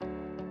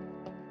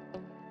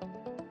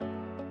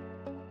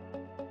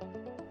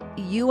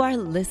You are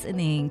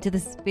listening to the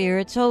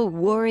Spiritual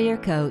Warrior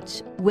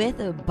Coach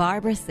with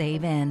Barbara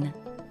Savin,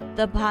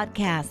 the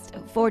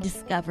podcast for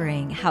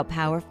discovering how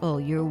powerful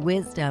your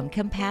wisdom,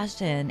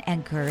 compassion,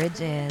 and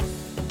courage is.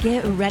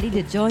 Get ready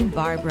to join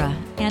Barbara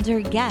and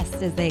her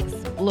guests as they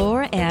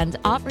explore and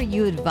offer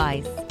you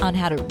advice on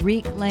how to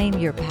reclaim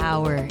your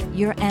power,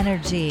 your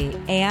energy,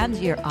 and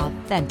your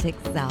authentic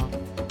self.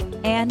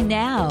 And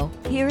now,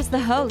 here's the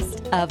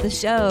host of the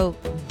show,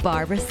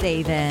 Barbara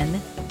Savin.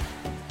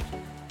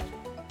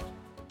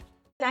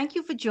 Thank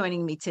you for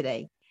joining me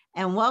today,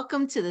 and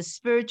welcome to the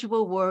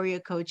Spiritual Warrior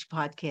Coach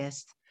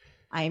podcast.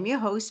 I am your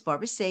host,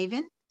 Barbara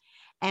Savin,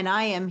 and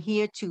I am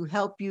here to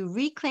help you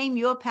reclaim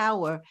your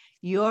power,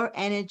 your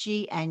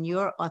energy, and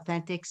your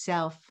authentic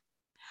self.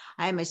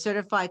 I am a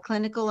certified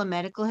clinical and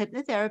medical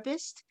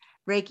hypnotherapist,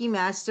 Reiki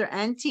master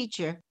and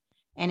teacher,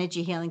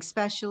 energy healing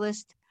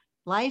specialist,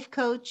 life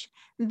coach,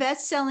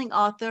 best-selling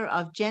author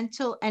of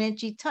Gentle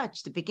Energy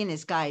Touch, the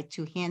beginner's guide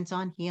to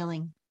hands-on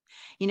healing.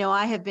 You know,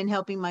 I have been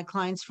helping my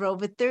clients for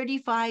over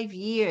 35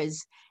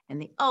 years,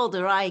 and the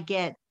older I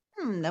get,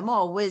 the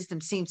more wisdom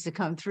seems to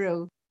come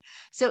through.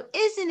 So,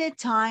 isn't it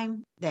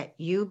time that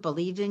you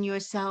believed in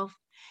yourself?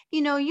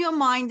 You know, your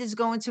mind is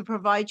going to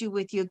provide you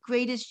with your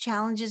greatest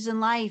challenges in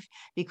life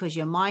because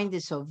your mind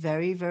is so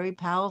very, very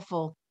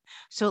powerful.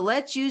 So,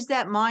 let's use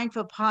that mind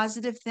for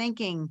positive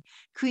thinking,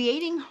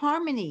 creating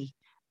harmony,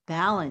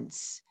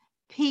 balance,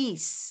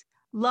 peace,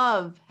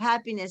 love,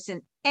 happiness,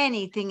 and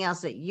anything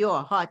else that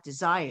your heart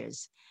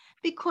desires.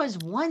 Because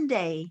one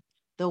day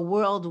the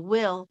world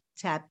will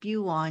tap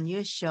you on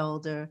your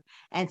shoulder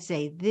and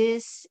say,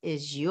 "This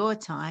is your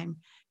time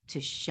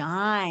to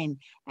shine."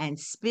 And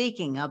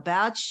speaking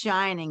about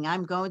shining,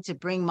 I'm going to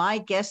bring my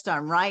guest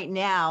on right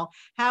now.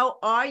 How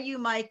are you,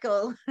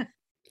 Michael?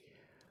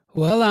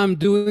 Well, I'm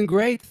doing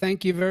great.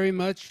 Thank you very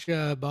much,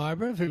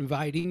 Barbara, for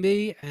inviting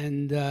me,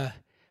 and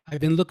I've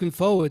been looking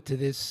forward to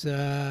this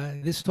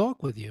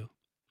talk with you.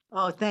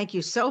 Oh, thank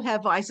you. So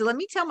have I. So let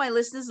me tell my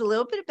listeners a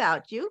little bit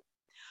about you.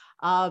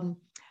 Um,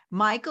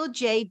 Michael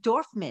J.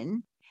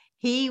 Dorfman,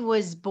 he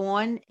was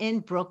born in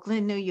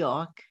Brooklyn, New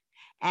York,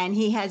 and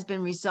he has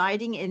been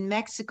residing in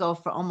Mexico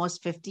for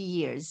almost 50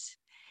 years.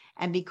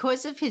 And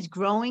because of his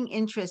growing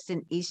interest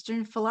in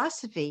Eastern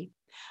philosophy,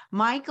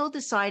 Michael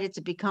decided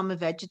to become a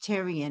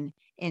vegetarian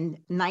in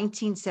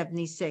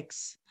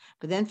 1976.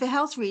 But then, for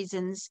health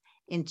reasons,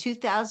 in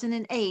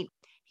 2008,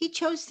 he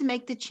chose to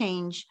make the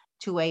change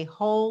to a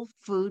whole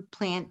food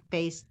plant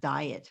based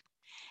diet.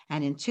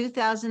 And in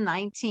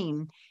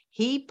 2019,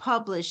 he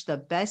published the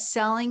best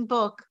selling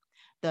book,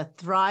 The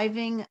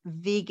Thriving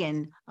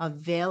Vegan,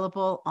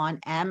 available on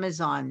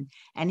Amazon.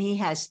 And he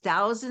has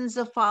thousands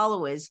of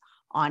followers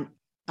on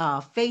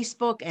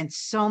Facebook and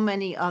so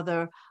many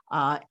other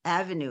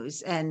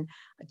avenues. And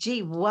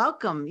gee,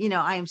 welcome. You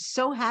know, I am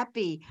so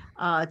happy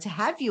to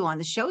have you on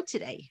the show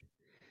today.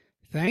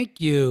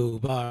 Thank you,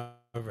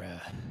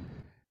 Barbara.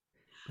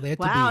 Glad to be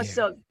Wow.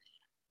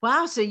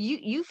 here. So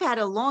you've had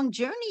a long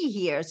journey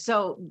here.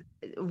 So,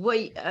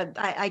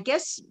 I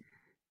guess,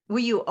 were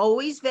you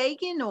always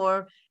vegan,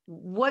 or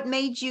what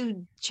made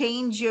you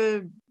change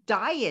your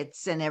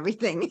diets and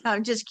everything?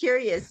 I'm just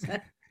curious.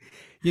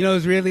 You know,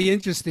 it's really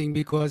interesting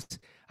because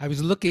I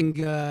was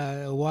looking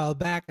a while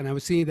back, and I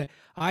was seeing that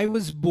I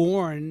was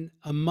born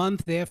a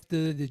month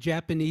after the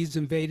Japanese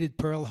invaded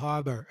Pearl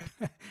Harbor.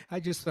 I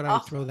just thought I'd Oh,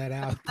 throw that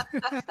out.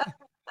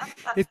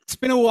 It's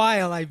been a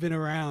while I've been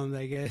around,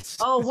 I guess.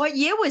 oh, what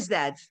year was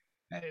that?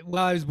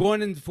 Well, I was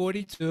born in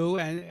 42,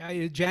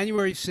 and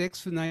January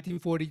 6th of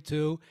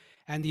 1942,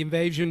 and the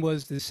invasion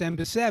was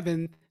December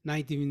 7th,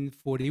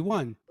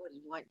 1941.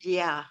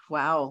 Yeah,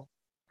 wow.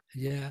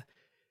 Yeah.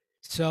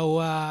 So,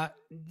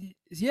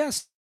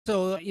 yes.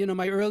 So,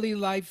 my early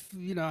life,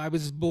 I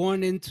was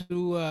born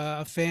into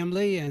a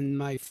family, and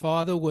my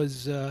father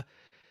was a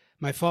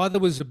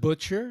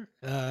butcher.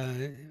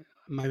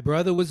 My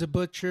brother was a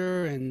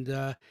butcher, and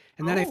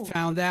then I Oh,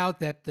 found out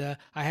that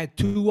I had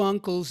two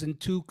uncles and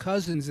two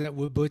cousins that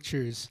were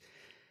butchers.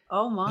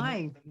 oh But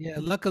my. yeah,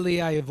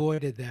 luckily I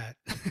avoided that.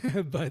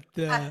 but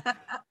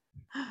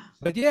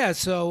but yeah,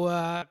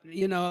 so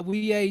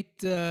we ate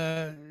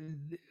the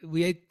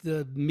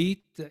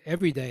meat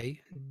every day,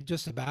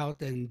 just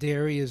about, and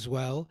dairy as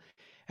well.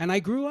 And I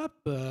grew up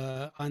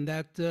on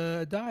that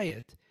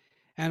diet,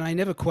 and I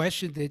never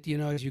questioned it.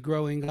 As you're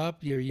growing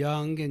up, you're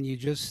young, and you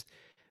just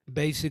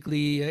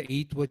basically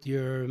eat what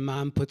your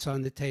mom puts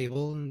on the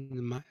table,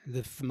 and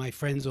my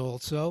friends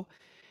also.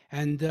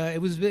 And it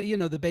was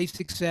the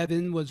basic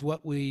seven was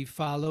what we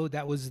followed.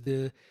 That was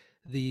the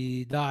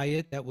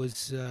diet that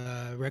was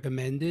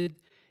recommended.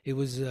 It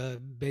was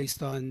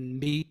based on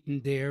meat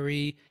and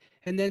dairy,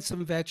 and then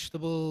some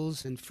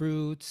vegetables and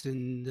fruits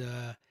and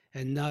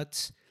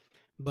nuts.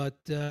 But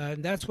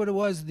that's what it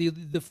was.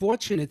 The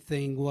fortunate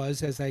thing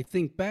was, as I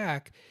think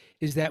back,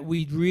 is that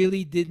we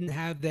really didn't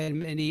have that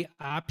many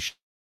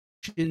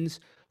options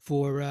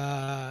for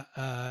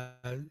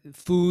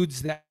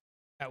foods that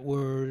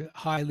were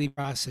highly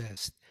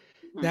processed.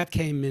 That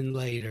came in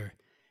later.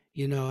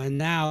 and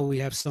now we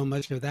have so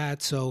much of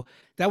that. So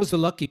that was the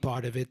lucky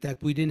part of it,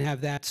 that we didn't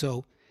have that.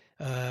 So,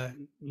 uh,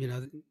 you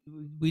know,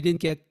 we didn't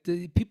get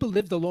people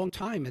lived a long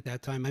time at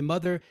that time. My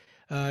mother,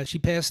 she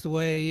passed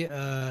away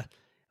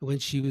when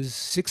she was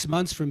 6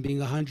 months from being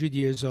 100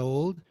 years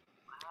old.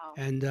 Wow.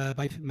 And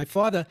my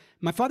father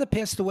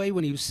passed away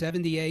when he was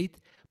 78,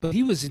 but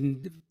he was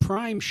in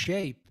prime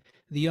shape.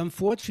 The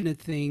unfortunate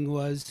thing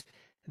was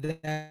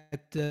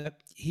that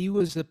he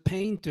was a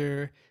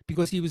painter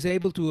because he was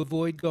able to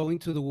avoid going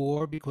to the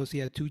war because he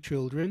had two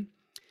children,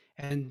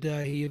 and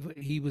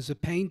he was a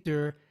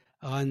painter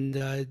on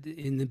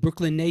in the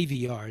Brooklyn Navy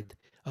Yard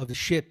of the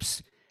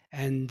ships.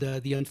 And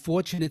the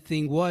unfortunate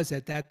thing was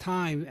at that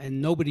time,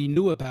 and nobody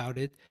knew about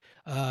it,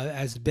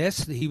 as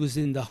best he was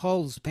in the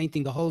hulls,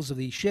 painting the hulls of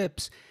these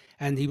ships,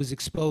 and he was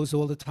exposed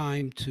all the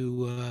time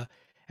to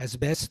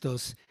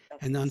asbestos.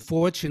 And That's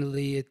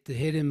unfortunately, it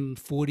hit him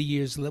 40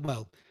 years,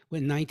 well,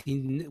 when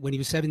he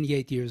was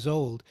 78 years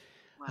old,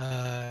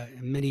 wow.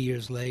 many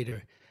years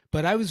later.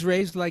 But I was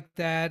raised like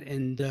that,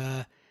 and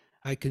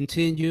I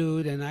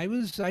continued, and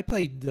I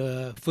played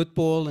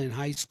football in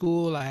high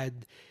school. I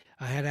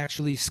had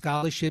actually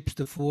scholarships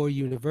to four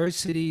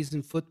universities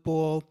in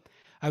football.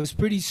 I was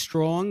pretty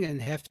strong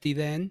and hefty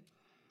then,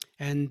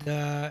 and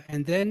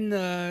then,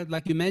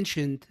 like you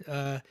mentioned,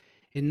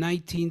 in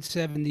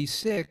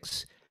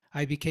 1976,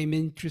 I became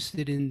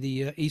interested in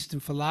the Eastern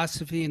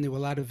philosophy, and there were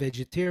a lot of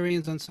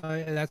vegetarians on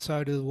that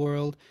side of the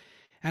world,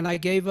 and I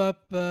gave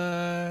up.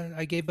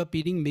 I gave up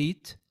eating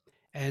meat,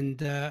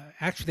 and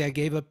actually, I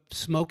gave up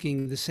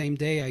smoking the same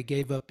day I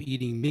gave up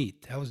eating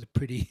meat. That was a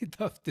pretty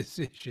tough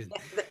decision.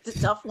 That's a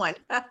tough one.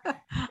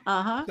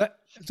 Uh-huh. So,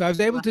 so I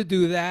was able Wow. to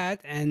do that,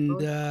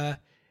 and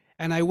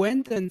Oh, I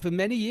went, and for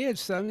many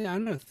years, I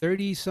don't know,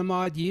 30 some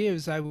odd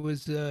years, I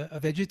was a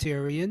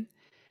vegetarian,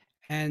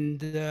 and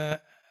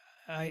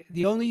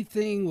the only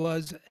thing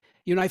was,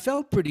 I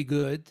felt pretty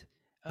good,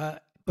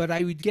 but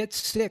I would get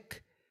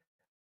sick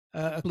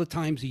a couple of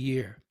times a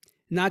year.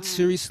 Not mm,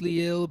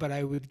 seriously ill, but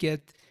I would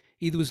get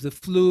either it was the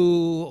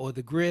flu or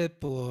the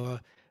grip, or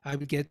I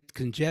would get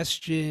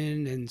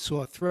congestion and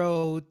sore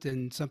throat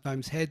and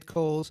sometimes head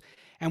colds.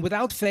 And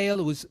without fail,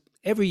 it was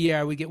every year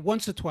I would get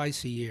once or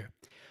twice a year.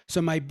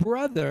 So my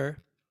brother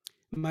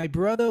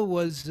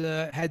was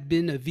had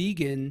been a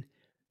vegan,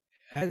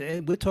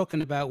 and we're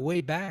talking about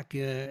way back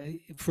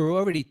for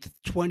already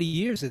 20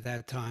 years at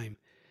that time.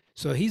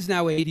 So he's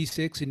now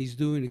 86 and he's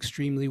doing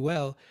extremely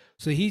well.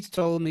 So he's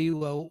told me,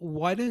 well,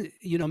 why don't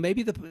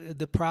maybe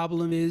the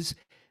problem is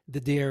the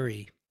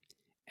dairy,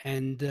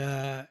 and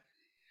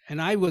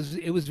it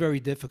was very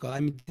difficult. I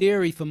mean,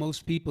 dairy for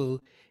most people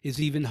is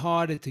even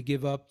harder to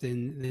give up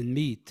than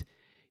meat.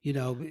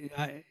 yeah.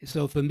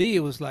 So for me,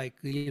 it was like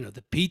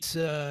the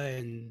pizza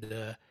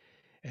and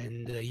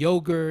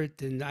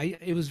yogurt, and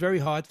it was very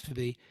hard for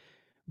me.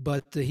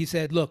 But he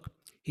said, look,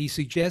 he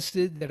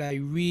suggested that I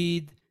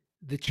read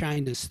the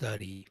China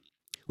Study,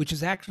 which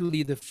is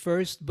actually the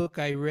first book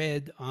I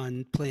read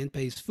on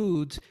plant-based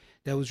foods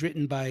that was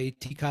written by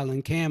T.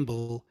 Colin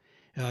Campbell.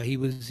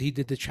 He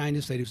did the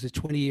China Study. It was a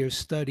 20-year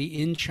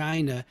study in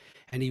China,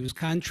 and he was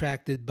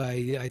contracted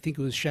by, I think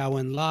it was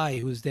Zhou Enlai,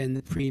 who was then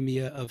the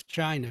premier of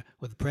China,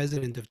 or the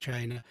president of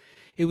China.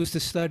 It was to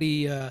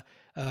study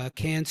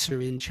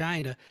cancer in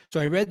China. So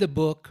I read the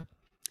book,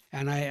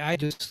 and I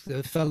just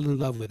fell in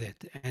love with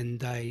it,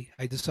 and I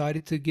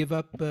decided to give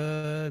up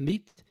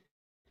meat,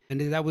 and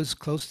that was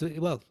close to,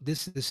 well,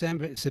 this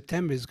September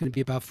is going to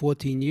be about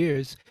 14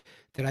 years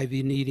that I've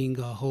been eating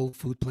whole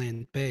food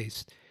plant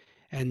based,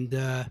 and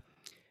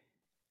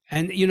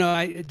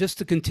I just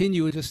to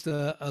continue just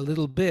a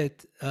little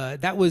bit.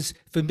 That was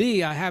for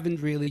me. I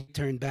haven't really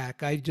turned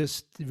back. I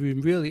just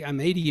really.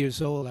 I'm 80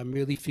 years old. I'm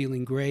really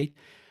feeling great.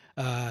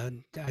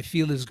 I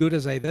feel as good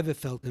as I've ever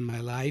felt in my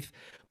life.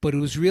 But it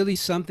was really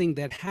something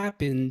that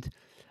happened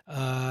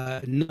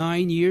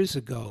 9 years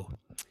ago,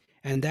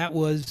 and that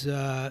was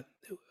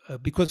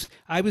because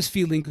I was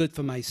feeling good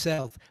for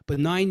myself. But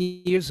 9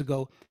 years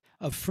ago,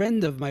 a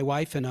friend of my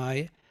wife and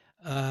I,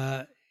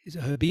 uh,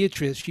 her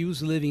Beatrice, she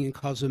was living in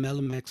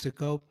Cozumel,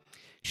 Mexico.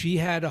 She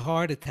had a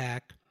heart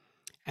attack,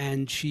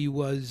 and she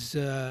went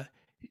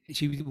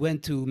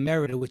to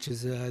Merida, which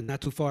is not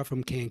too far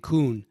from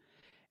Cancun,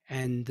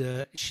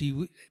 and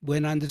she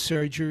went under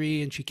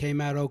surgery and she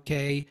came out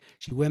okay.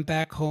 She went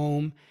back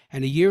home,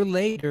 and a year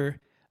later,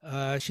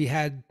 she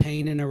had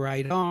pain in her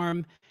right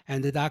arm,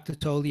 and the doctor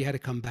told her you had to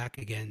come back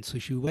again. So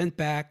she went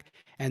back,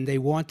 and they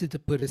wanted to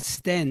put a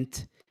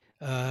stent,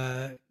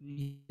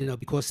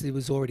 because it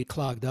was already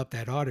clogged up,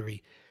 that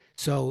artery.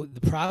 So the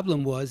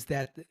problem was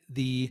that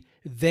the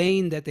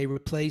vein that they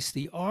replaced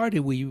the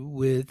artery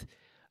with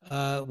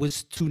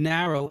was too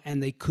narrow,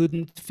 and they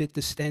couldn't fit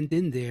the stent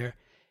in there,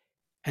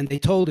 and they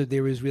told her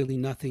there was really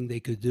nothing they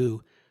could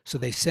do. So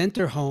they sent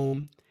her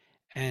home,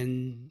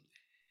 and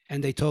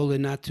they told her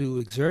not to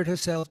exert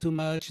herself too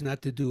much,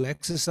 not to do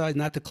exercise,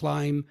 not to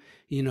climb,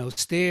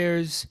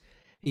 stairs,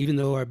 even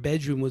though our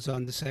bedroom was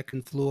on the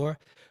second floor.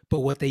 But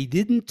what they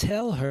didn't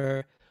tell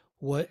her,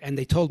 and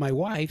they told my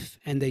wife,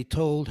 and they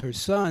told her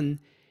son,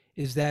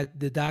 is that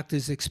the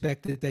doctors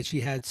expected that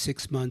she had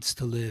 6 months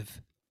to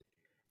live.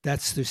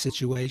 That's the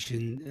situation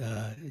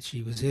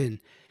she was in.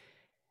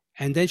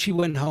 And then she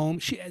went home.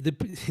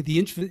 The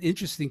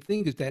interesting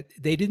thing is that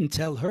they didn't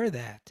tell her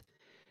that.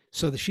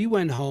 So she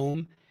went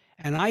home,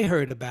 and I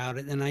heard about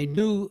it, and I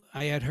knew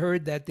I had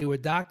heard that there were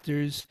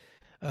doctors,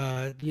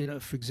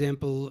 for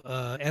example,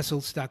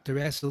 Dr.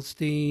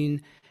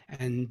 Esselstyn,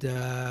 and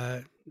uh,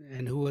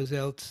 and who was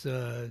else,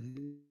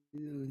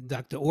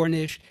 Dr.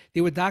 Ornish.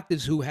 There were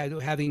doctors who had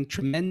having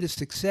tremendous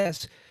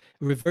success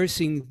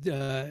reversing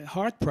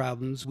heart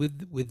problems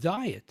with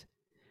diet,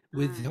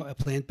 with Mm. a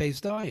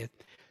plant-based diet.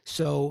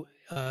 So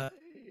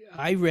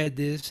I read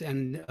this,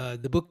 and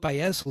the book by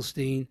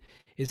Esselstyn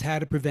is How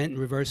to Prevent and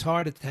Reverse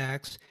Heart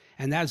Attacks,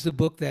 and that's the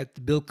book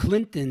that Bill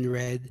Clinton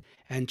read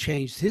and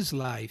changed his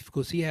life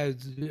because he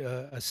had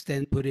a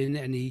stent put in,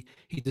 and he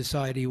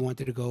decided he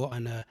wanted to go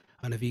on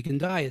a vegan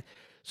diet.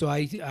 So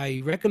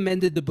I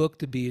recommended the book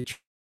to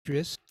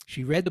Beatrice.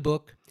 She read the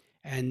book,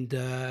 and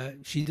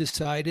she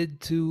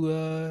decided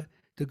to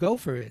go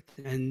for it.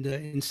 And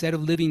instead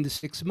of living the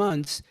 6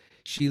 months,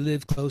 she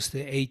lived close to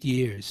 8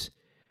 years.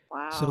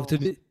 So Wow. to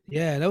me,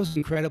 yeah, that was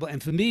incredible.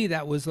 And for me,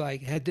 that was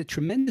like had a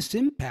tremendous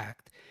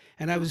impact.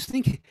 And I Mm. was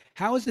thinking,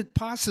 how is it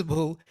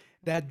possible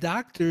that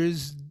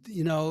doctors,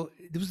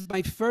 it was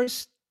my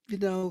first,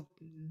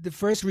 the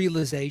first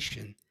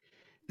realization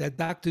that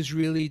doctors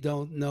really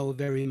don't know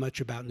very much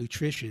about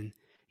nutrition,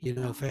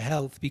 No. for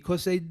health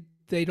because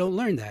they don't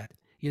learn that.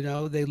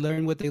 They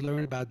learn what they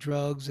learn about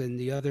drugs and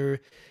the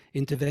other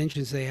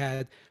interventions they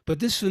had. But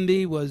this for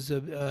me was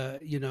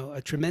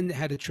a tremendous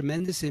had a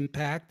tremendous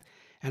impact,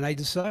 and I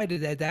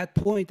decided at that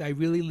point I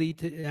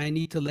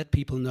need to let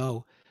people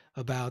know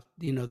about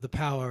the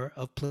power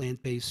of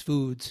plant-based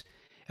foods,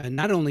 and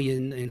not only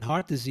in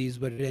heart disease,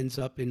 but it ends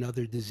up in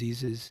other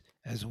diseases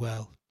as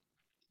well.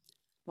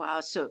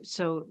 Wow.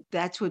 So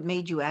that's what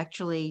made you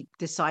actually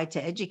decide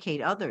to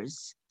educate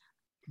others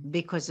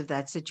because of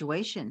that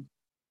situation.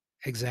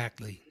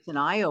 Exactly. It's an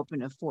eye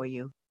opener for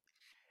you.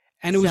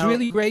 And it was So,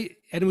 really great.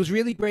 And it was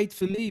really great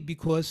for me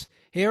because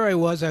here I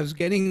was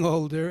getting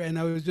older, and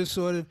I was just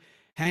sort of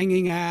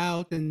hanging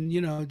out and,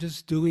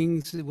 just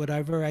doing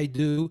whatever I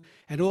do.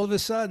 And all of a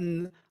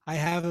sudden, I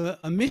have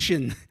a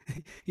mission,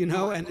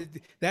 and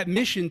that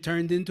mission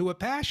turned into a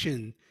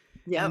passion.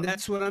 And yep.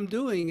 that's what I'm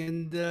doing.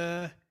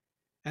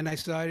 And I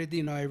started,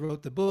 I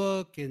wrote the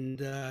book,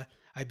 and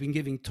I've been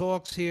giving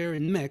talks here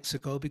in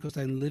Mexico because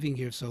I'm living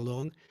here so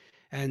long.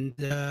 And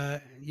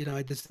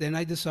then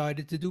I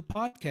decided to do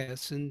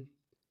podcasts, and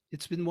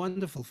it's been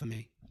wonderful for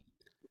me.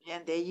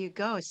 And there you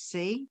go.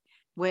 See,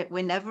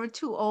 we're never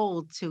too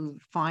old to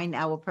find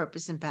our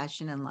purpose and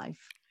passion in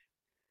life.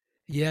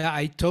 Yeah,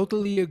 I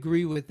totally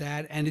agree with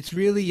that. And it's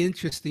really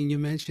interesting you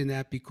mentioned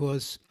that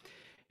because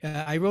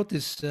I wrote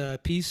this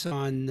piece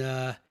on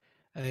the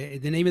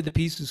name of the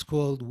piece is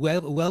called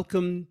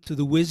Welcome to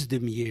the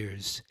Wisdom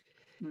Years.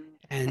 Mm.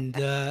 And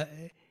the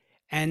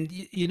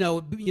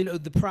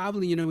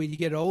problem, when you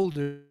get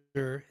older,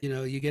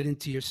 you get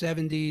into your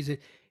 70s, and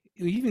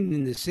even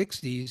in the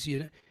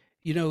 60s,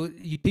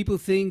 people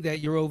think that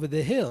you're over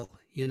the hill,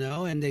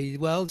 and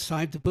it's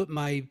time to put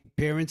my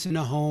parents in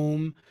a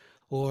home,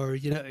 or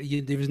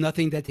there was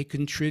nothing that they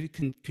can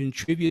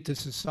contribute to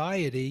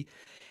society.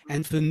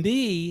 And for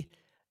me,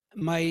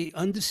 my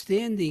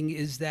understanding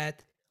is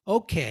that,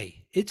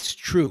 okay, it's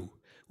true.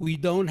 We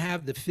don't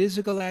have the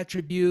physical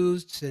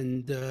attributes,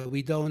 and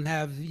we don't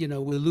have,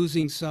 we're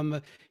losing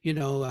some,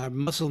 our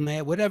muscle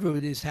mass, whatever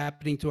it is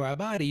happening to our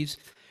bodies.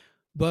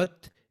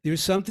 But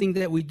there's something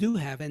that we do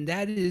have, and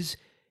that is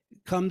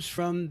comes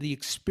from the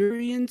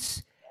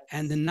experience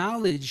and the Yes.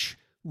 knowledge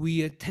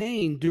we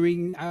attain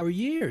during our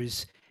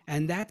years,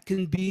 and that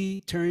can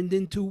be turned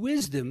into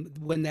wisdom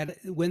when that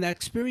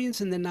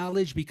experience and the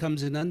knowledge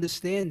becomes an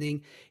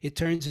understanding. It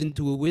turns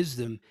into a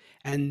wisdom,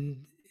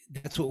 and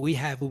that's what we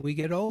have when we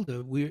get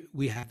older.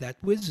 We have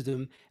that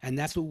wisdom, and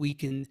that's what we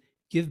can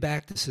give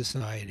back to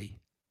society.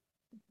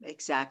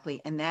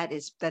 Exactly. And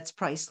that's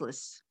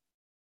priceless.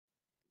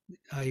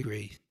 I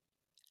agree.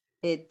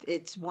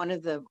 It's one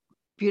of the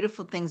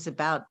beautiful things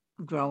about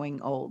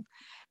growing old.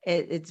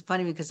 It's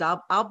funny because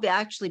I'll be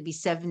actually be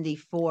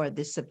 74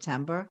 this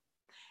September,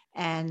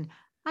 and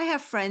I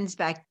have friends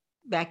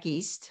back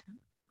east,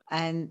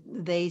 and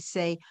they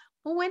say,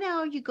 "Well, when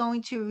are you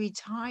going to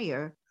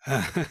retire?"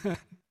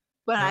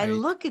 But I Right.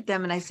 look at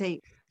them and I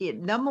say,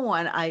 number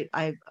one,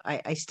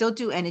 I still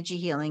do energy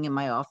healing in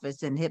my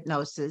office and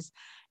hypnosis.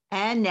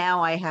 And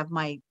now I have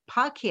my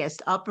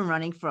podcast up and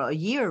running for a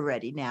year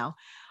already now.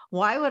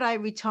 Why would I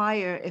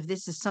retire if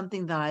this is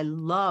something that I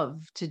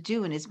love to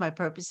do and it's my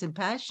purpose and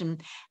passion?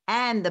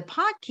 And the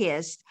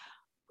podcast,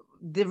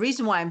 the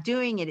reason why I'm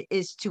doing it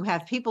is to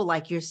have people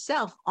like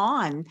yourself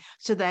on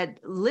so that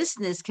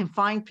listeners can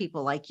find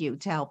people like you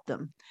to help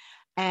them.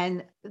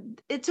 And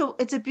it's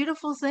a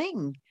beautiful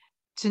thing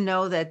to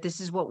know that this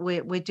is what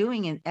we're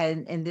doing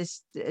in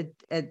this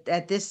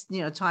at this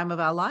time of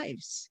our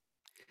lives.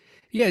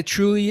 Yeah, it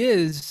truly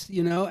is,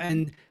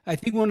 and I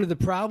think one of the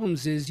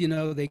problems is,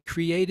 they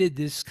created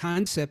this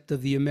concept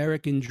of the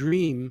American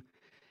dream.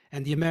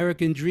 And the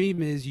American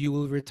dream is you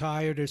will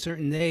retire at a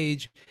certain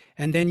age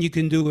and then you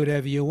can do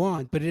whatever you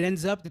want. But it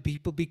ends up that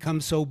people become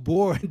so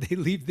bored, they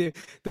leave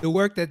the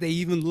work that they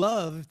even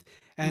loved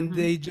and Mm-hmm.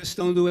 they just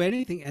don't do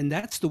anything. And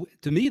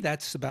to me,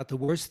 that's about the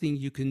worst thing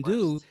you can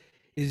do Worst.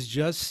 is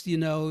just,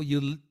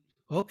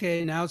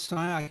 okay, now it's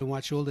time. I can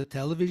watch all the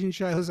television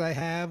shows I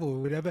have or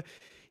whatever,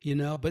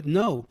 but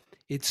no,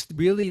 it's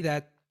really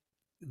that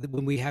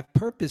when we have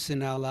purpose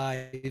in our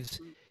lives,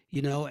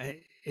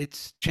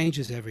 it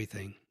changes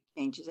everything.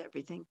 Changes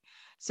everything.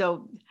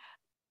 So,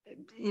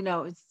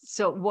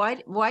 so why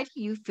do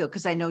you feel,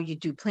 because I know you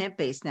do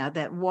plant-based now,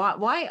 that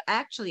why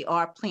actually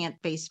are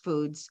plant-based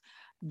foods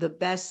the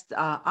best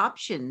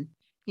option,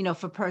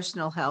 for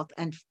personal health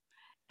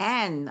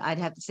and I'd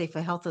have to say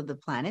for health of the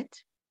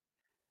planet?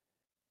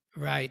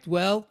 Right.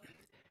 Well,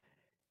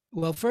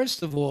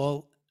 first of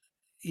all,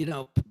 you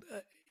know, uh,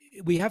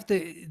 we have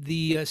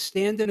the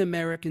standard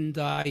American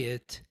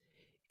diet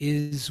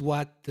is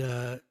what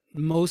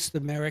most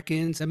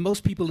Americans and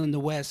most people in the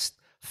West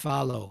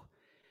follow.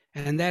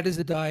 And that is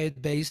a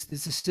diet based,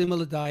 it's a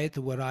similar diet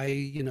to what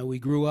we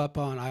grew up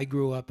on, I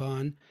grew up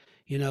on,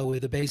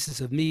 with a basis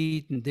of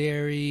meat and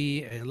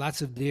dairy and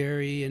lots of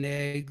dairy and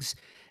eggs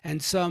and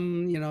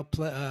some,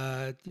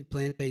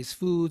 plant-based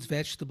foods,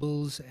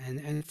 vegetables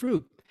and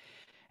fruit.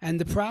 And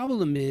the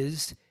problem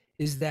is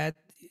that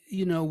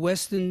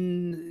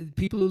Western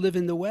people who live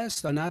in the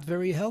West are not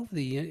very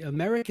healthy.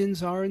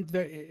 Americans aren't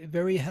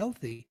very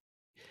healthy.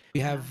 We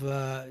No. have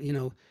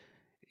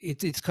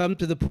it's come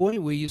to the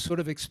point where you sort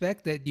of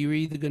expect that you're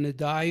either going to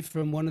die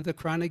from one of the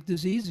chronic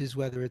diseases,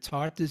 whether it's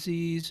heart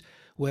disease,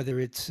 whether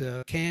it's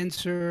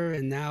cancer,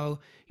 and now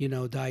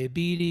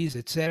diabetes,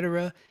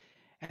 etc.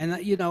 And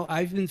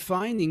I've been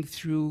finding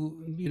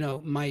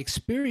through my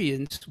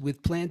experience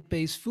with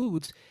plant-based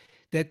foods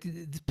that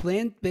the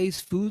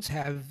plant-based foods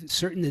have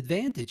certain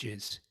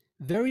advantages,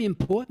 very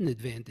important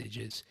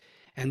advantages.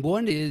 And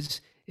one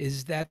is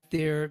that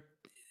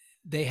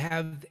they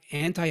have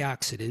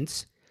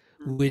antioxidants,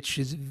 which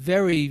is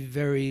very,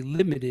 very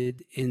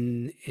limited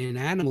in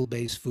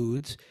animal-based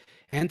foods.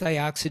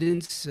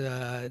 Antioxidants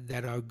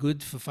that are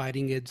good for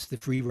fighting against the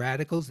free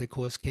radicals that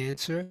cause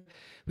cancer.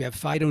 We have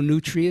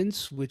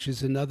phytonutrients, which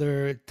is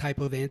another type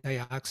of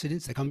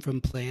antioxidants that come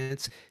from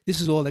plants. This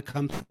is all that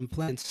comes from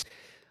plants.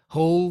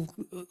 Whole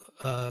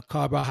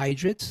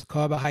carbohydrates.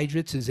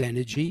 Carbohydrates is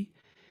energy.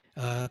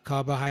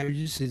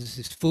 Carbohydrates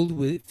is filled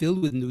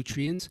with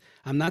nutrients.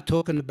 I'm not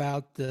talking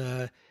about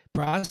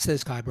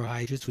processed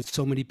carbohydrates, which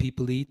so many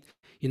people eat.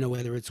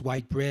 Whether it's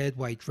white bread,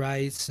 white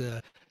rice,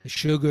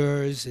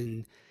 sugars,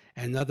 and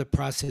other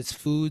processed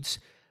foods.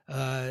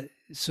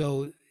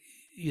 So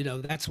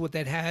that's what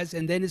that has,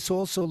 and then it's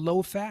also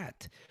low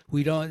fat.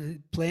 We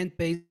don't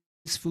plant-based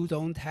foods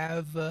don't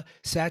have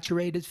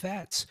saturated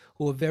fats,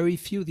 or very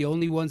few. The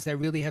only ones that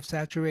really have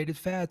saturated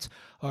fats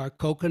are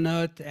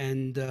coconut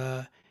and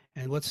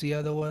what's the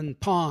other one?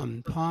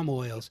 Palm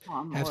oils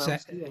Palm have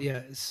oils, yeah.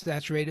 yeah,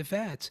 saturated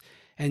fats,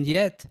 and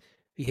yet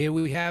here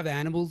we have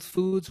animal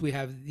foods. We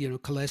have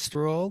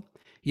cholesterol.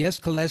 Yes,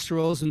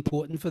 cholesterol is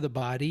important for the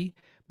body,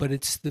 but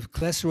it's the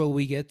cholesterol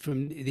we get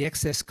from the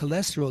excess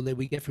cholesterol that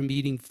we get from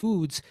eating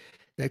foods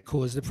that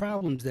cause the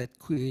problems, that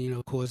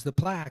cause the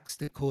plaques,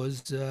 that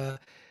cause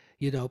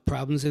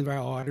problems in our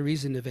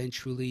arteries and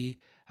eventually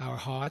our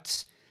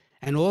hearts.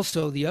 And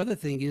also the other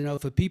thing,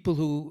 for people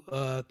who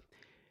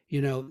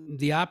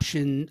the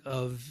option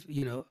of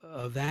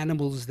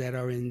animals that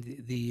are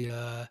in the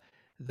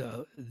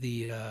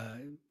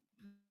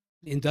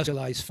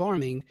industrialized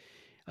farming,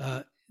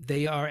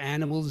 they are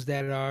animals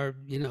that are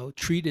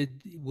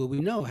treated. Well, we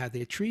know how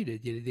they're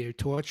treated. They're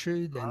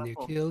tortured and they're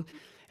Horrible. killed,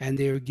 and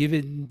they're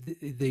given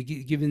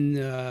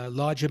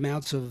large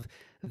amounts of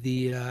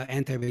the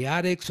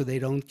antibiotics so they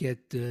don't get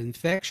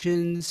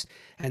infections,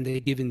 and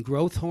they're given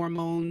growth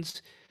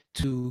hormones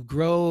to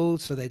grow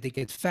so that they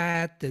get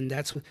fat, and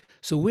that's what.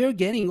 So we're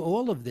getting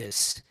all of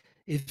this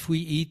if we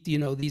eat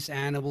these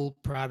animal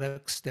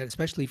products, that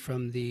especially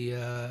from the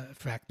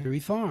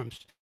factory farms.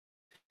 So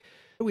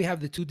there we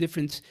have the two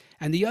difference.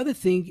 And the other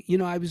thing,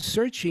 I was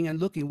searching and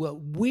looking, well,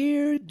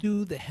 where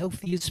do the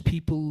healthiest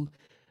people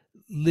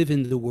live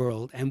in the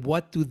world and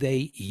what do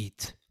they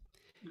eat?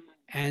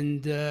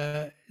 And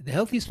the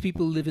healthiest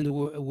people live in the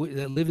world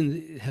that live in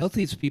the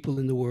healthiest people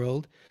in the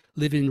world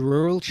live in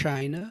rural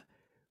China,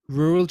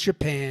 rural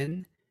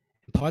Japan,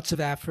 parts of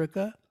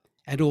Africa,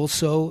 and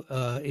also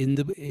in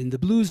the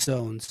blue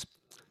zones.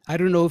 I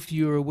don't know if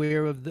you're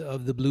aware of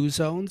the blue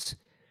zones.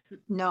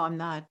 No, I'm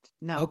not.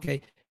 No.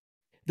 Okay,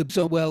 the blue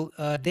zone. Well,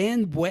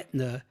 Dan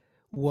Buettner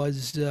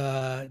was.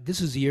 This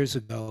was years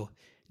ago.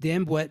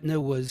 Dan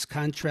Buettner was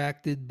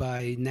contracted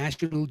by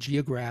National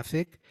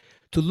Geographic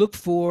to look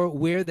for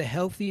where the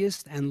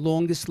healthiest and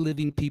longest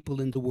living people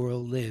in the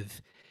world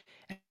live,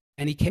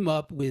 and he came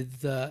up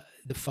with the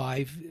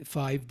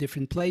five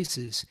different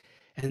places,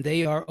 and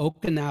they are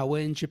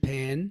Okinawa in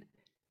Japan,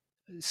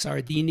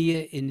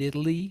 Sardinia in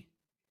Italy,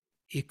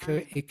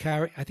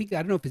 I think, I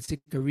don't know if it's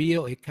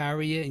Icaria or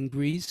Icaria in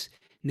Greece,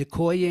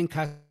 Nicoya in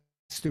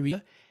Costa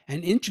Rica,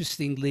 and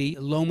interestingly,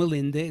 Loma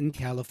Linda in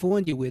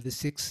California, where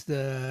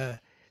the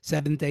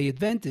Seventh Day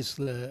Adventists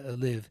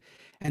live.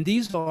 And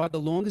these are the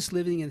longest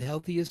living and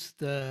healthiest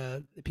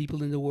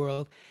people in the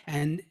world,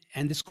 and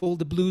it's called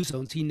the Blue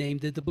Zones. He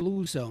named it the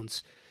Blue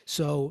Zones.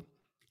 So,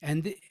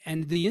 and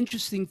the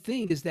interesting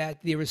thing is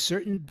that there are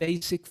certain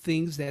basic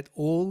things that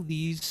all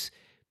these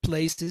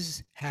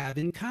places have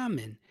in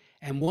common,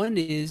 and one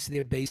is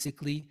they're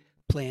basically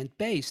plant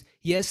based.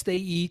 Yes, they'll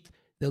eat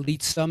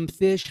some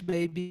fish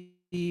maybe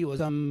or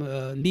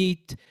some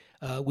meat,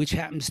 which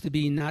happens to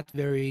be not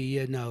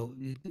very,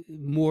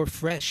 more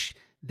fresh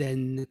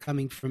than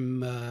coming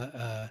from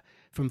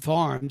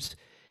farms,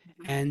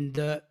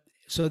 and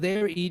so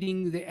they're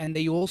eating, and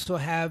they also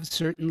have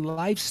certain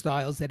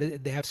lifestyles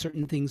that they have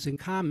certain things in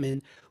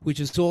common, which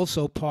is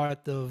also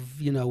part of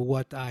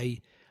what I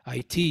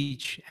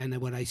teach and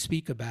what I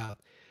speak about.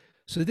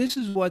 So this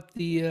is what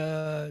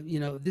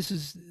this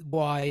is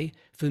why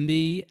for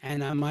me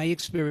and on my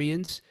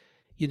experience,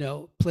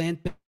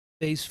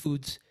 plant-based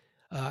foods,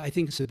 I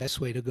think is the best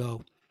way to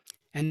go.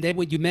 And then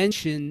what you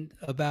mentioned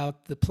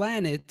about the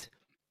planet,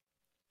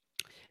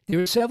 there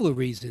are several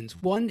reasons.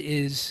 One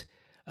is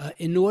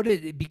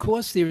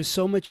because there is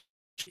so much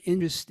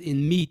interest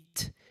in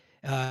meat,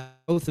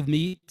 growth of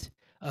meat.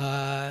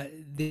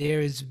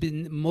 There has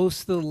been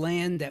most of the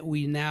land that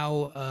we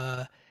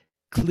now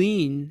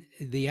clean,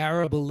 the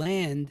arable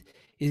land,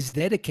 is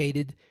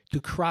dedicated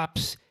to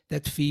crops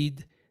that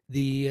feed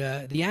the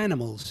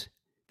animals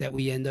that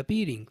we end up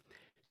eating.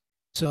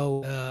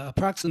 So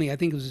approximately, I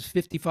think it was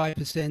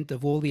 55%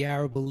 of all the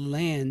arable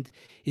land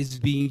is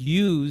being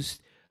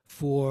used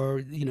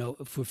for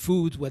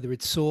foods, whether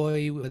it's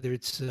soy, whether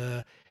it's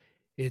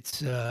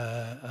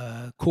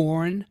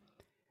corn,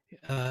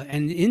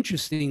 and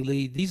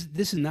interestingly, this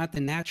is not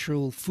the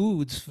natural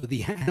foods for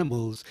the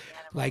animals.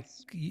 Like,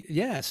 Animals.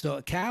 yeah,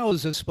 so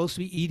cows are supposed to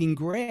be eating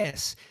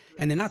grass,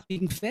 and they're not Yes.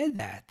 being fed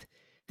that.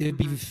 They're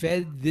being Mm-hmm.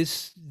 fed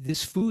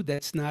this food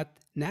that's not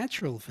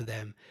natural for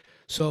them.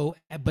 So,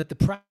 but the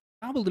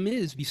problem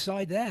is,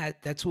 beside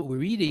that's what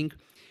we're eating,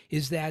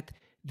 is that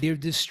they're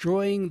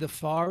destroying the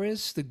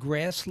forests, the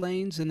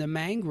grasslands, and the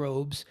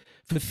mangroves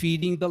for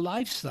feeding the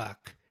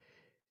livestock.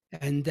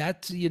 And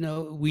that's,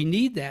 we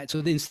need that. So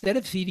instead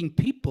of feeding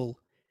people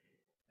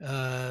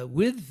from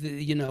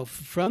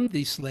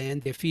this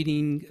land, they're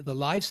feeding the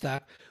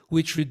livestock,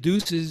 which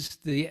reduces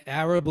the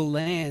arable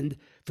land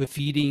for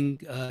feeding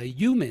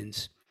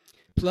humans.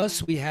 Mm-hmm.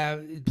 Plus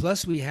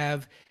we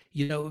have,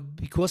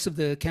 because of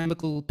the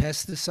chemical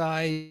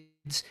pesticides,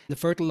 the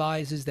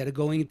fertilizers that are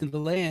going into the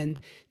land,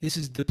 this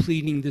is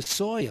depleting the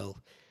soil.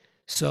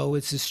 So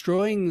it's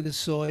destroying the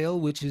soil,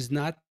 which is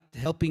not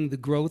helping the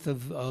growth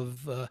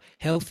of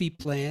healthy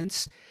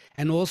plants,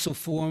 and also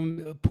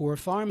poor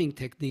farming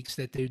techniques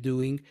that they're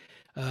doing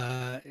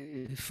uh,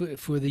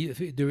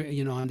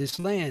 on this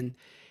land.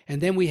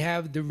 And then we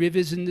have the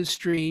rivers and the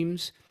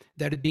streams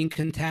that are being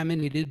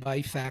contaminated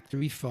by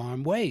factory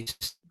farm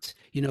waste.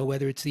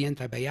 Whether it's the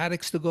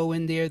antibiotics to go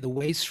in there, the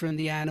waste from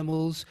the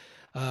animals,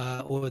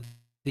 or what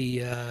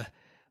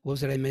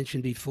was it I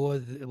mentioned before?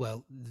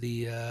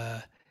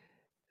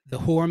 The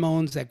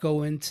hormones that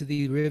go into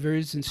the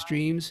rivers and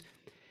streams.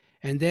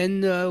 And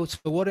then, so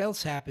what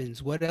else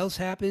happens? What else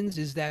happens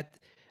is that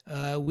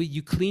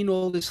you clean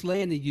all this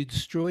land and you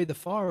destroy the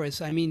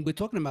forests. I mean, we're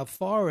talking about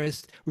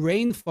forests,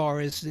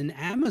 rainforests in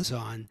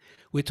Amazon.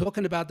 We're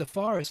talking about the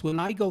forest. When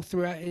I go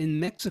through in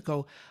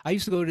Mexico, I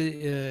used to go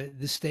to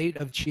the state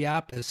of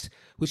Chiapas,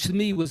 which to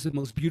me was the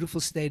most beautiful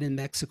state in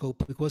Mexico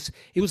because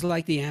it was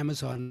like the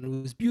Amazon.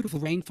 It was beautiful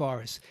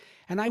rainforest.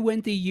 And I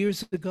went there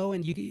years ago,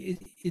 and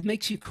it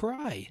makes you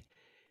cry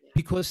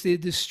because they're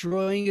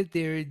destroying it.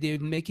 They're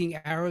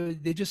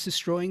just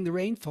destroying the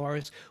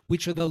rainforest,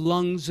 which are the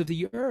lungs of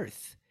the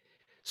earth.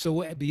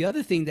 So the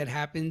other thing that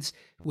happens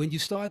when you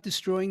start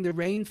destroying the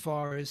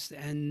rainforest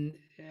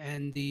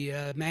and the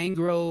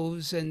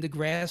mangroves and the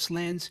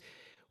grasslands,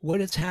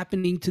 what is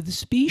happening to the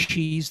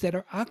species that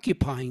are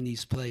occupying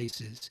these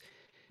places?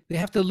 They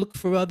have to look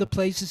for other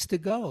places to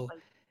go. Like,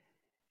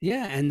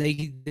 Yeah, and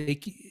the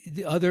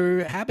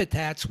other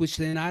habitats which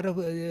they're not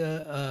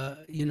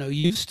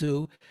used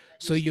to. I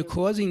So used you're to.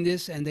 causing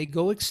this, and they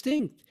go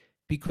extinct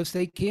because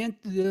they can't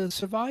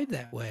survive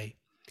that way.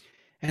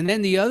 And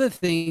then the other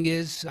thing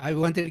is, I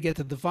wanted to get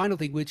to the final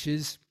thing, which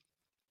is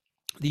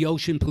the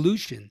ocean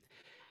pollution.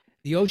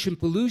 The ocean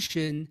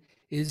pollution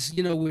is,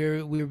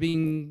 we're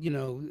being,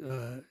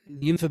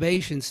 the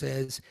information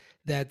says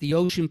that the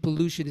ocean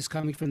pollution is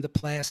coming from the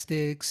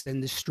plastics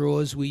and the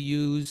straws we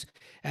use,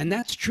 and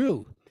that's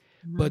true.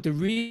 Mm-hmm. But the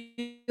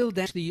real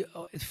damage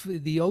for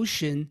the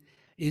ocean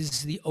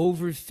is the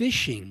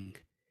overfishing,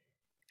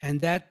 and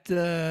that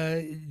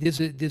there's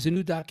a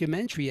new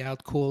documentary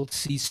out called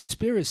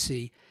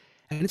Seaspiracy,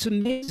 and it's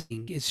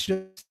amazing. It's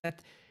just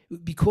that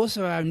because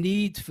of our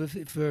need for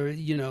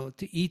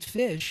to eat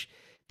fish,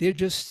 they're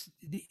just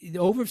the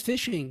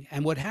overfishing,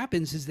 and what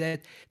happens is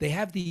that they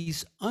have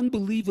these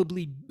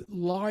unbelievably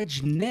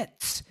large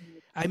nets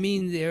I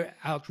mean, they're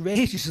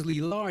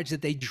outrageously large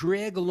that they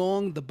drag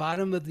along the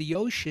bottom of the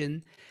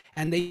ocean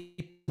and they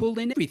pull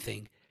in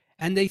everything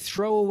and they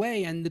throw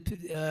away and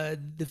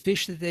the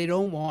fish that they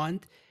don't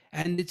want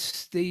and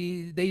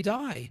they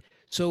die.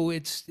 So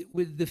it's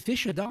with the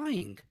fish are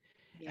dying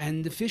Yeah.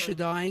 and the fish are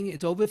dying.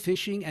 It's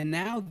overfishing, and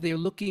now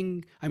they're looking.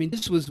 I mean,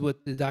 this was what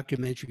the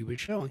documentary was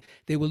showing.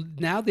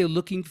 They're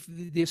looking.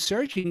 They're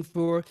searching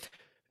for,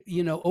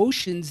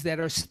 oceans that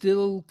are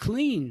still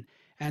clean,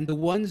 and the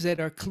ones that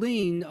are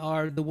clean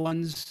are the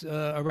ones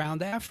around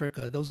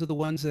Africa. Those are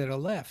the ones that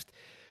are left.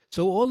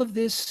 So all of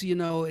this,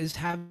 is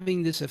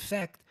having this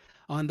effect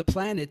on the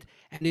planet.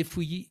 And if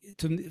we,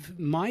 to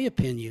my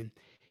opinion,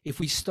 if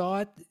we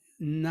start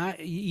not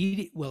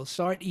eating, well,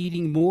 start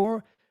eating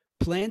more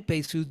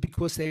plant-based foods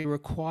because they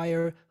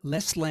require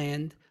less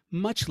land,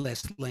 much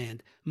less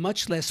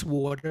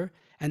water,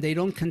 and they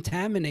don't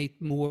contaminate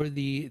more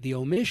the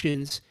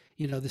emissions,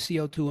 the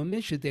CO2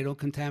 emissions, they don't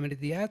contaminate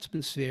the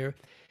atmosphere.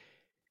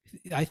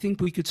 I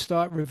think we could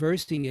start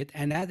reversing it,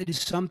 and that is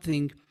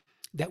something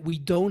that we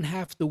don't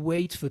have to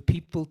wait for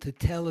people to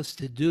tell us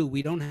to do.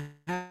 We don't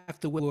have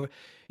to wait for,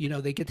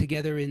 they get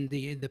together in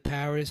the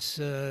Paris,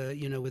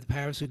 with the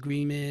Paris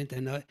Agreement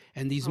and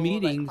these Oh, all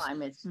that meetings.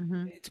 climate.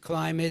 Hmm. It's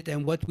climate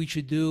and what we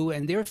should do,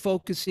 and they're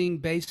focusing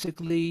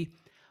basically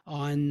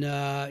on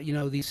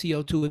the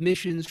CO2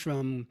 emissions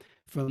from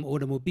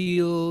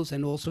automobiles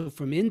and also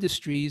from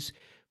industries,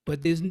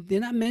 but they're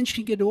not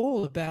mentioning at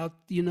all about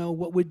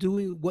what we're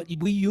doing, what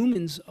we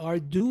humans are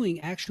doing,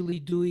 actually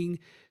doing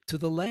to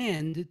the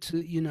land, to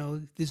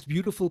this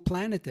beautiful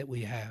planet that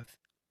we have.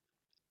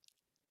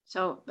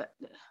 So,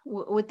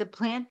 with the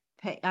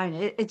I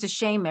mean, it's a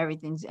shame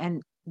everything's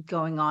and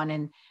going on,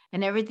 and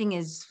everything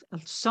is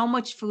so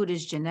much food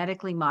is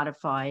genetically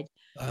modified.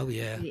 Oh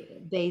yeah,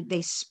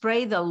 They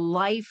spray the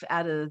life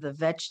out of the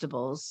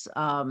vegetables,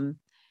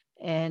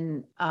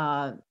 and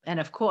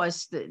of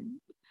course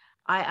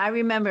I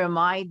remember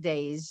my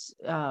days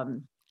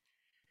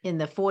in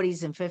the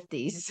 40s and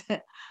 50s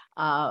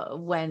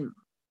when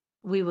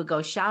we would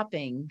go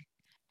shopping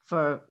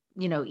for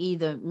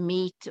either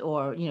meat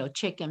or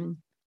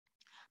chicken.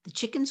 The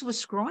chickens were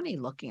scrawny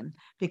looking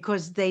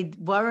because they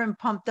weren't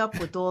pumped up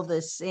with all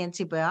this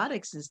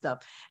antibiotics and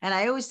stuff. And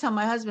I always tell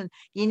my husband,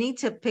 you need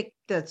to pick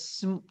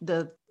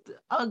the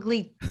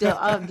ugly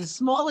the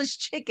smallest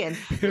chicken,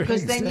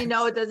 because then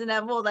exactly. it doesn't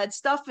have all that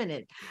stuff in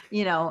it.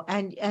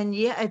 And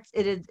yeah,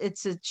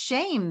 it's a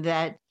shame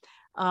that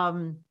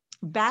um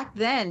back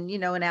then,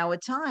 in our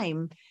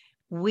time,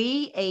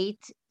 we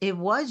ate, it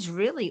was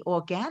really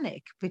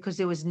organic because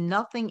there was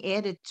nothing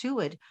added to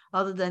it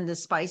other than the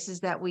spices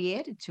that we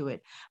added to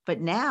it.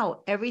 But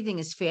now everything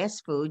is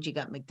fast food. You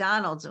got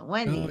McDonald's and Oh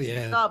Wendy's and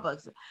yeah,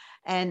 Starbucks,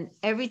 and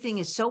everything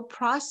is so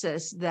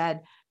processed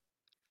that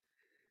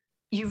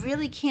you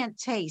really can't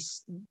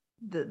taste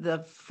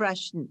the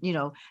fresh,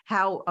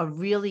 how a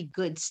really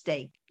good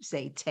steak,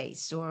 say,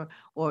 tastes, or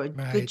good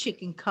right.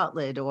 chicken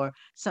cutlet or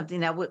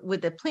something. That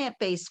with the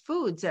plant-based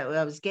foods that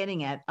I was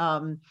getting at,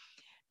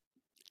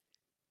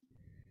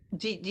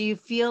 do you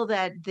feel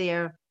that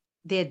they're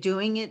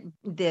doing it,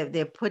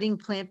 they're putting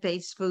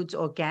plant-based foods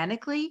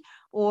organically,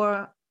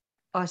 or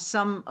are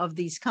some of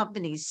these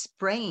companies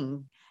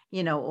spraying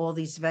all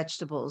these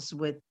vegetables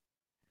with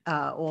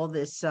all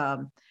this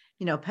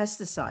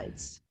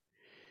pesticides?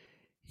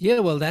 Yeah,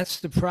 well,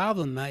 that's the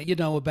problem.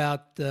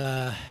 About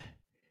the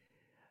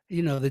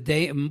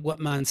day what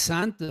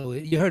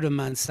Monsanto. You heard of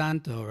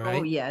Monsanto, Oh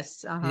right?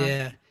 yes, uh-huh.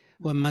 Yeah.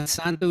 What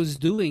Monsanto's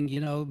doing,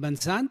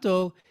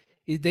 Monsanto,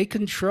 they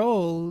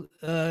control.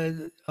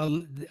 I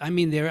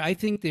mean, I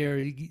think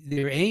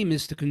their aim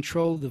is to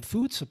control the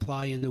food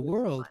supply in the Food supply.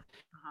 world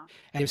Uh-huh.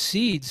 and their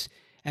seeds.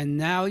 And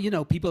now,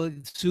 people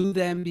sue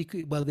them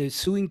because, well, they're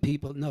suing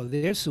people. No,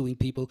 they're suing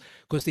people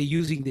because they're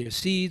using their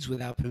seeds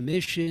without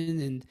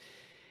permission.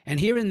 And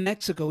here in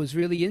Mexico is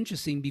really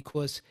interesting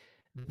because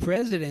the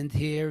president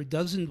here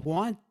doesn't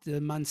want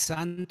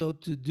Monsanto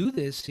to do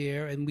this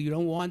here, and we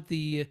don't want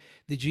the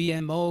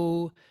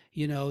GMO,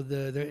 the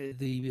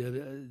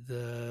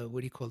what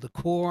do you call, the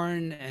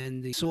corn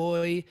and the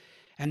soy,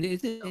 and So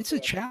it's a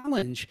bad.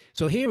 challenge.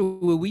 So here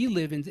where we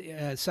live in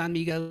San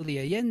Miguel de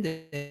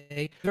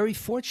Allende, very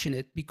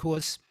fortunate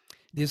because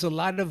there's a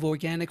lot of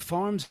organic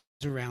farms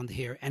around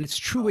here, and it's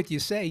true Oh. what you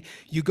say.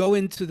 You go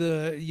into the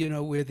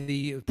where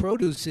the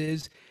produce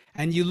is,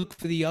 and you look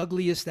for the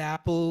ugliest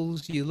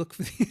apples. You look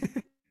for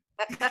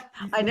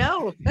I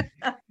know.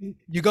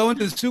 you go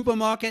into the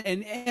supermarket,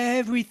 and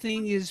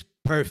everything is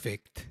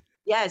perfect.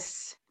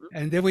 Yes.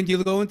 And then when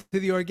you go into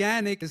the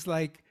organic, it's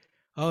like,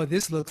 oh,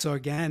 this looks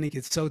organic.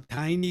 It's so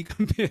tiny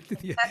compared to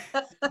the. It's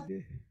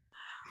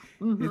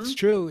Mm-hmm.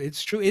 true.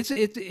 It's true. It's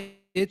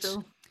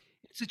True.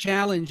 it's a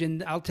challenge,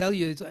 and I'll tell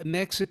you,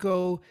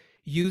 Mexico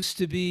used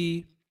to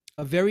be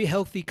a very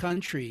healthy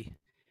country.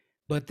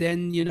 But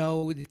then,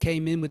 it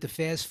came in with the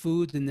fast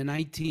foods in the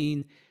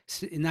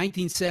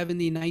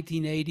 1970,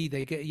 1980.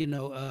 They get,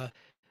 well, it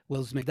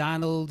was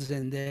McDonald's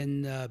and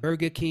then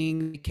Burger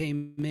King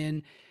came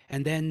in.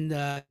 And then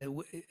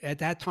at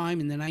that time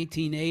in the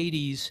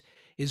 1980s,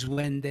 is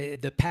when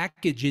the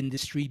package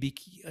industry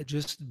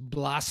just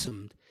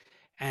blossomed,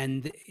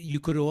 and you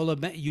could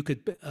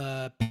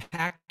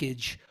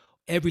package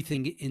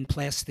everything in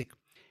plastic,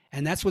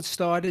 and that's what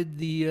started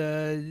the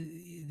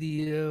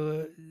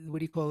what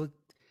do you call it,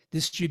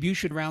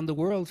 distribution around the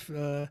world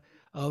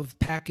of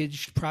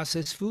packaged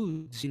processed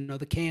foods. You know,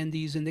 the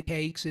candies and the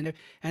cakes, and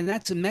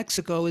that's in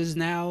Mexico is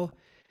now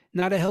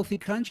not a healthy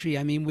country.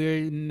 I mean,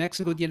 we're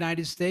Mexico, the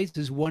United States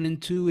is 1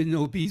 and 2 in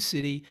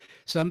obesity.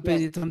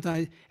 Yes.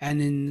 Sometimes,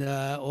 and in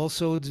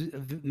also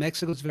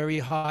Mexico's very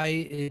high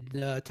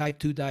in type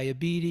 2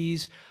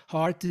 diabetes,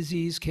 heart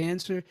disease,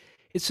 cancer.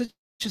 It's such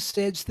a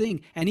sad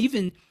thing. And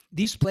even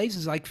these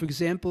places, like for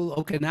example,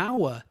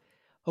 Okinawa,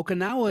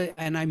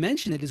 and I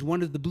mentioned it, is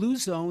one of the blue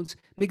zones.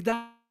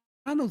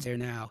 McDonald's there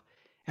now.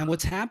 And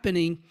what's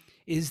happening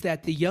is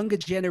that the younger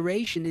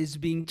generation is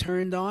being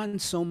turned on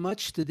so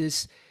much to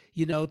this,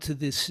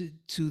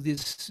 to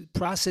this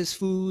processed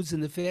foods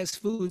and the fast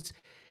foods,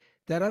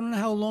 that I don't know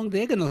how long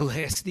they're going to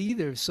last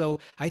either. So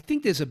I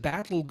think there's a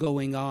battle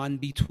going on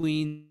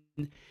between,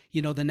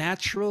 the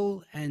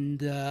natural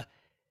and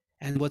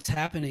what's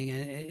happening,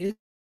 and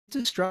it's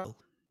a struggle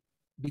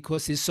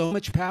because there's so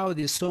much power,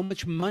 there's so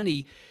much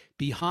money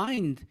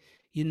behind,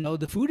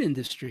 the food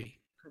industry.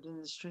 Food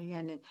industry.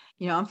 And,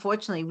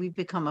 unfortunately, we've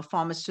become a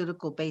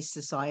pharmaceutical based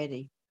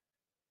society.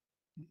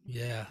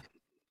 Yeah,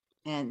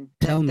 And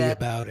tell me that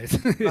about it.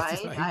 It's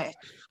right. like,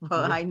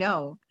 Well, I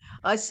know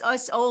us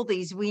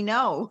oldies, we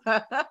know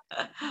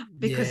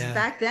because yeah,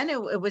 back then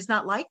it was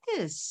not like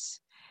this.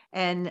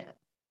 And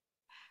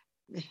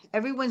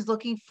everyone's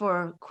looking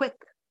for quick,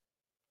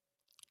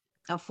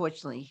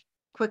 unfortunately,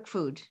 quick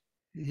food.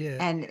 yeah,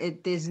 And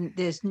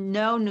there's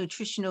no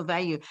nutritional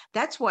value.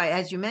 That's why,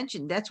 as you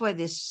mentioned, that's why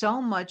there's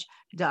so much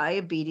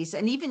diabetes,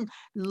 and even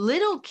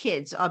little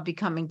kids are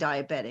becoming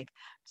diabetic.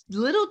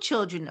 Little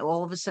children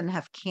all of a sudden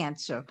have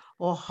cancer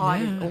or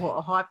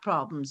yeah, heart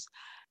problems.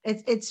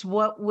 It's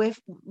what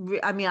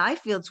I mean, I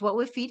feel it's what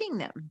we're feeding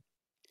them.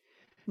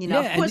 yeah,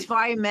 Of course, and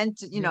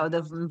environment, yeah,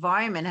 the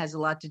environment has a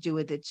lot to do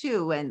with it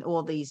too, and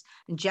all these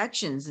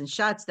injections and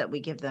shots that we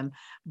give them.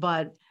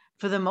 But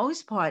for the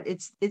most part,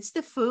 it's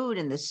the food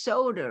and the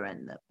soda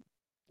and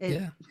it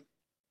yeah,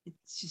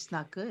 it's just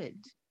not good.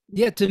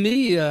 yeah. To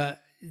me,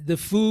 the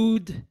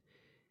food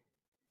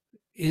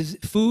is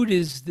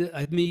the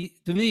I mean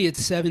to me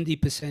it's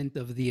 70%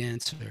 of the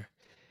answer.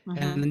 Hmm.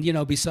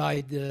 And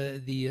beside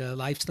the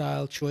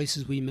lifestyle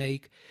choices we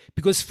make,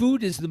 because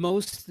food is the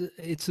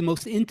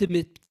most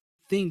intimate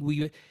thing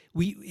we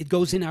it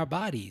goes in our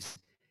bodies.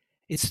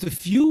 It's the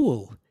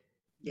fuel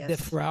that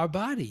Yes. for our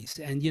bodies,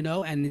 and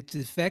it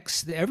affects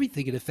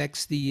everything. It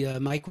affects the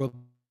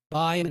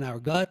microbiome in our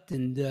gut,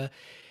 and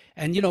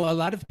a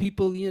lot of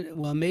people,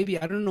 well, maybe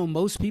I don't know,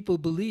 most people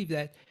believe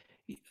that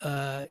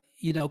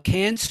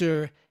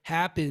cancer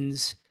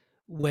happens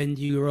when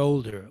you're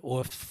older,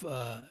 or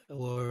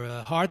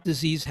heart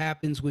disease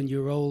happens when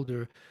you're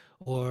older,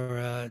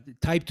 or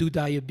type 2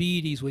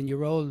 diabetes when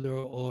you're older,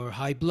 or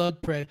high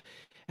blood pressure.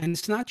 And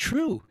it's not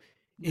true.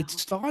 It No.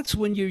 starts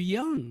when you're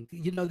young.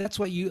 That's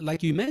why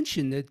like you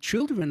mentioned, that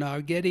children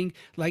are getting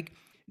like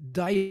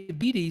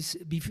diabetes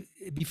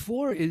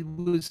before it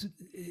was,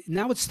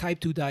 now it's type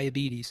 2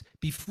 diabetes.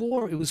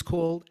 Before it was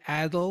called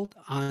adult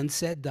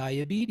onset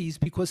diabetes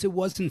because it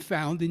wasn't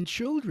found in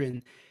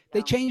children. They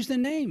No. changed the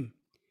name,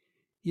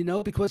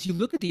 because you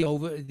look at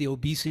the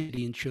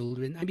obesity in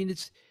children. I mean,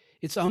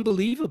 it's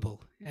unbelievable.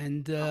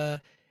 And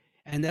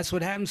that's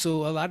what happens.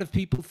 So a lot of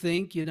people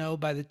think,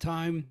 by the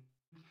time,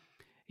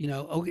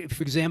 okay,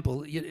 for example,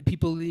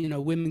 people,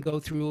 women go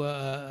through,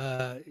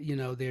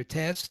 their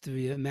test,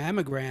 the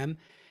mammogram,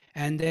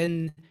 and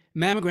then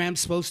mammogram's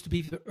supposed to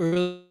be for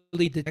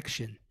early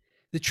detection.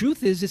 The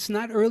truth is, it's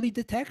not early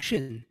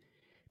detection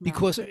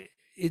because No.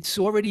 it's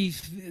already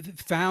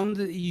found.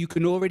 You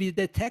can already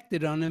detect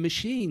it on a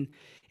machine.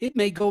 It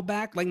may go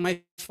back, like my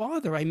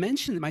father. I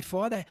mentioned that my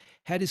father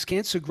had his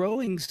cancer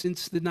growing since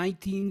the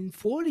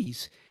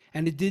 1940s,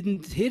 and it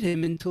didn't hit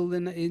him until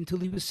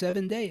he was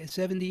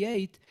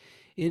 78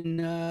 in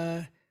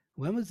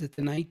when was it,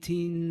 the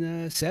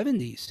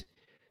 1970s.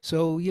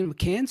 So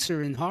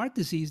cancer and heart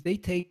disease, they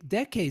take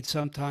decades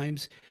sometimes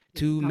To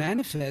to become.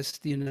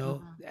 manifest, Hmm.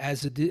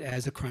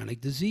 as a chronic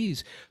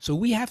disease. So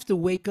we have to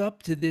wake up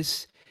to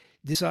this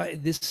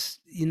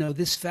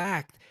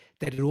fact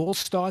that it all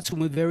starts when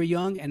we're very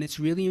young, and it's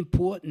really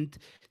important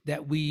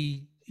that we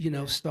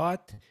Yeah.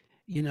 start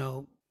you know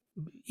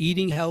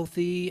eating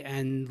healthy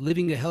and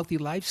living a healthy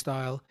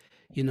lifestyle,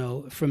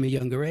 from a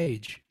younger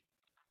age.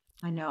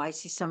 I know. I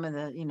see some of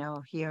the,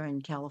 here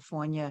in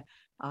California,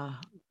 uh,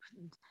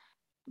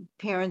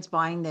 parents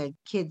buying their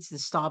kids the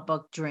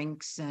Starbucks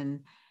drinks,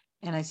 and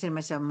I say to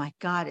myself, my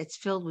God, it's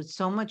filled with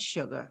so much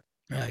sugar,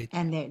 Right.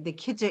 and the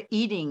kids are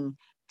eating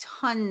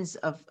tons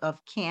of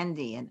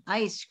candy and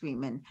ice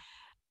cream,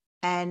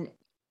 and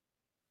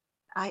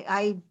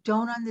I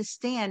don't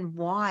understand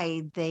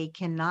why they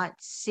cannot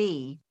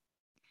see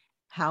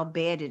how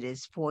bad it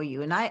is for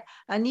you.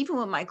 And even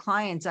with my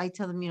clients, I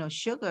tell them,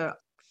 sugar,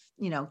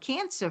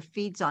 cancer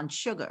feeds on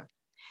sugar.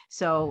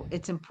 So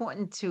it's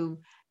important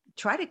to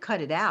try to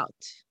cut it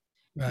out.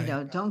 You Right.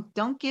 know,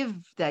 don't give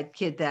that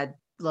kid that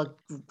look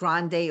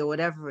grande or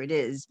whatever it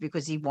is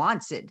because he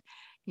wants it.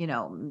 You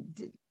know,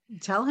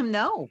 tell him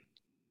no.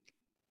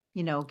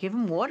 You know, give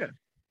him water,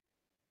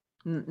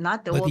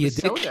 not But all the the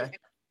addiction, soda.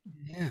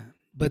 yeah,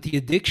 but the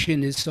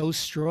addiction is so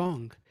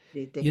strong,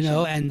 The you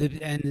know, addiction. and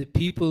the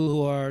people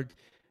who are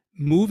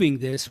moving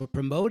this or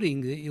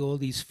promoting all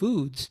these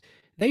foods,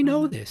 they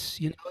know Hmm. this.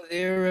 You know,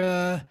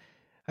 they're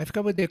I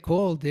forgot what they're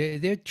called.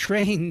 They're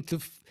trained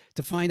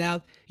to find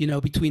out, you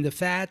know, between the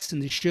fats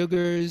and the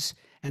sugars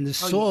and the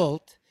Oh yeah.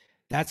 salt.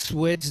 That's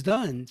where it's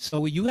done.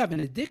 So you have an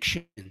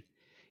addiction.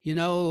 You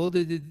know,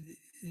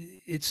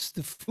 it's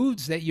the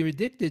foods that you're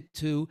addicted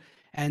to,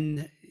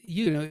 and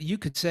you know, you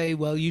could say,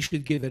 well, you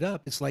should give it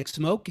up. It's like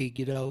smoking.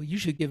 You know, you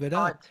should give it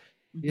Hard. up.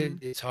 Hmm.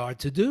 It's hard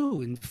to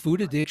do, and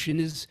food addiction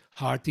is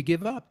hard to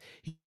give up.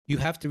 You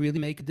have to really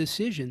make a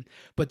decision.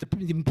 But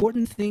the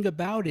important thing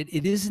about it,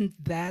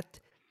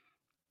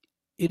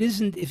 it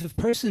isn't if a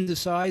person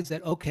decides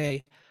that,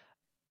 okay,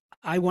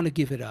 I want to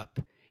give it up.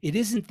 It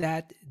isn't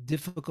that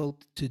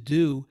difficult to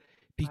do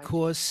Right.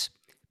 because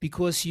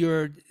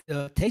your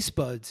taste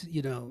buds,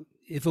 you know,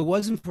 if it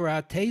wasn't for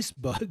our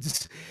taste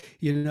buds,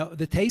 you know,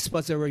 the taste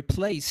buds are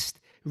replaced,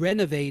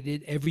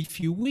 renovated every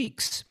few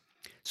weeks.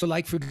 So,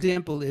 like for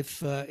example,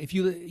 if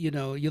you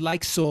know you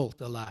like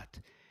salt a lot,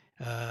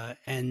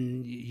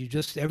 and you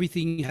just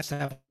everything has to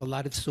have a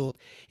lot of salt.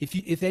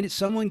 If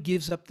someone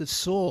gives up the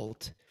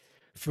salt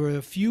for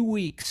a few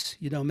weeks,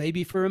 you know,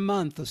 maybe for a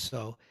month or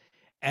so,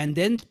 and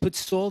then put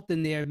salt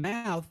in their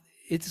mouth,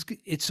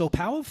 it's so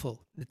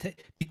powerful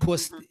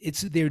because Hmm.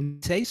 it's their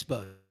taste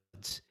buds,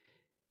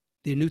 their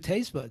new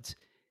taste buds.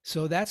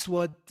 So that's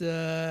what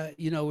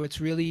you know. What's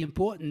really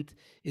important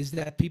is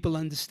that people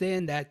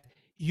understand that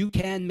you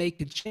can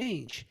make a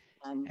change,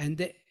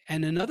 And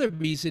and another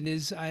reason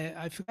is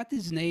I forgot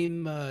his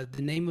name,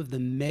 the name of the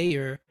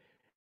mayor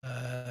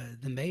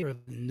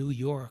of New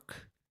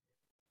York.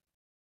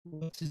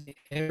 What's his name?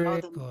 oh,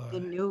 Eric or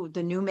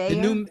the new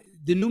mayor.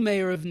 the new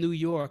mayor of New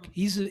York.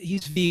 He's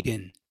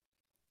vegan.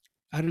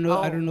 I don't know.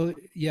 I don't Oh, know.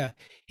 Yeah,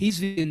 he's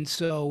vegan.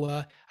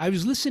 So I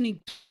was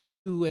listening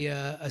to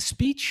a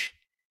speech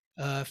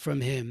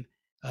from him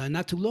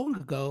not too long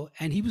ago,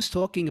 and he was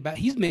talking about.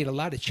 He's made a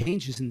lot of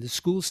changes in the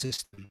school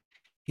system.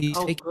 He's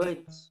oh, taking good.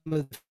 out some of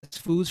the fast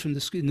foods from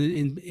the school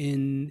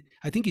in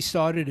I think he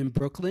started in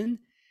Brooklyn,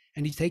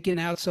 and he's taking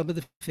out some of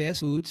the fast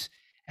foods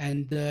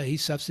and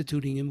he's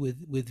substituting them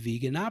with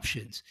vegan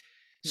options.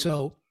 Good.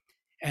 So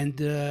and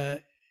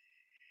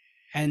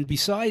and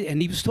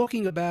he was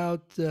talking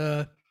about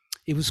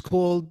it was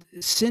called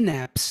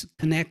synapse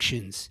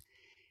connections.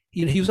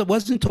 You know, he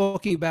wasn't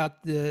talking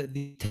about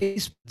the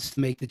taste buds to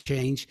make the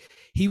change.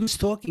 He was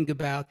talking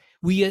about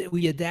we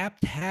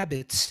adapt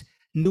habits,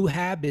 new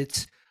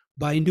habits,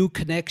 by new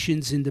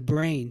connections in the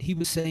brain. He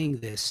was saying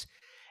this,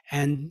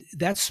 and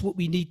that's what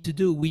we need to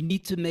do. We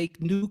need to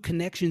make new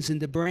connections in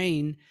the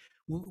brain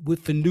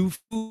with the new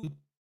food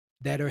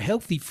that are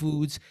healthy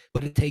foods,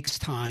 but it takes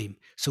time.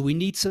 So we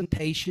need some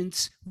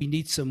patience. We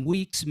need some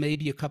weeks,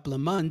 maybe a couple of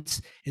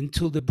months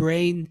until the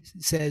brain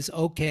says,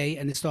 okay,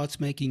 and it starts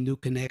making new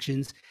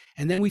connections.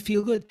 And then we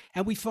feel good.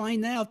 And we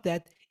find out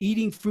that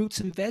eating fruits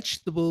and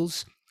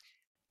vegetables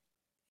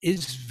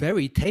is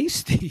very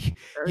tasty.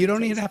 You Very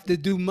don't even have to tasty.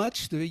 do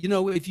much to it. You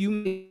know, if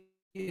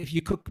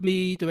you cook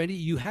meat or any,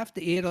 you have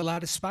to add a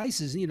lot of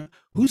spices. You know,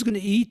 who's going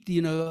to eat?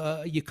 You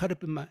know, you cut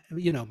up in my.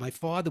 You know, my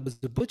father was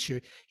a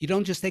butcher. You don't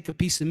just take a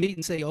piece of meat and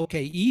say,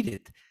 "Okay, eat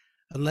it,"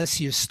 unless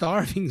you're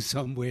starving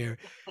somewhere.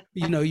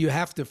 You know, you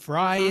have to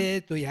fry Hmm.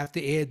 it, or you have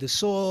to add the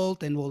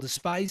salt and all the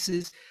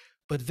spices.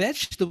 But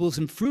vegetables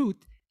and fruit,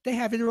 they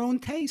have their own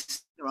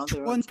taste. They're on Each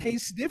their own one taste.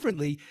 tastes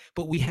differently,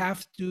 but we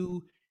have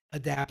to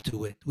adapt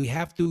to it. We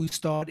have to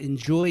start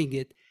enjoying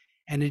it,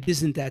 and it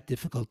isn't that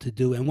difficult to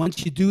do. And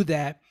once you do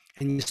that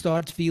and you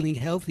start feeling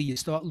healthy, you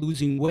start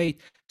losing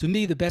weight. To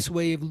me, the best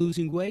way of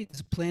losing weight is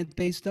a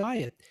plant-based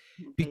diet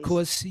Based.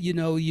 because you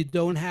know you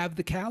don't have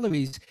the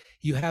calories,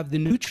 you have the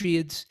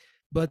nutrients,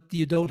 but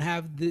you don't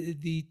have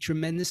the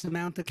tremendous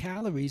amount of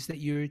calories that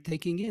you're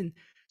taking in.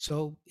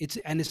 So it's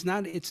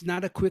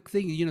not a quick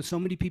thing. You know, so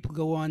many people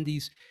go on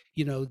these,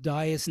 you know,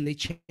 diets and they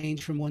change from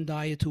one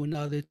diet to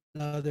another,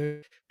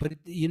 but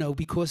you know,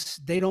 because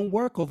they don't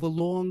work over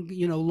long,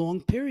 you know,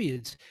 long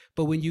periods.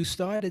 But when you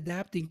start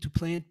adapting to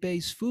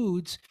plant-based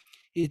foods,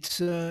 it's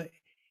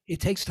it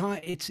takes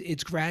time.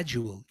 It's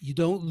gradual. You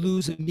don't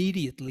lose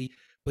immediately,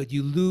 but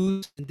you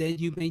lose and then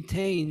you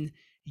maintain,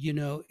 you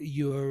know,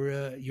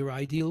 your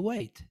ideal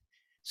weight.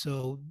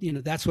 So you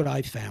know that's what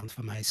I found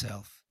for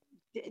myself.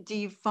 Do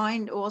you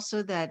find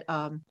also that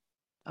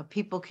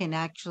people can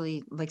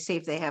actually, like, say,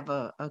 if they have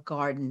a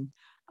garden,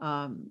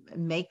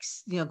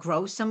 makes,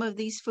 grow some of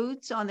these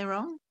foods on their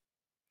own?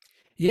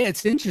 Yeah,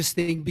 it's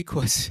interesting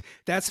because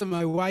that's what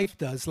my wife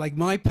does. Like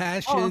my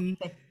Oh, passion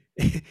okay.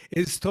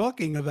 is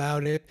talking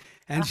about it,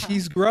 and Uh-huh.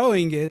 she's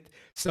growing it.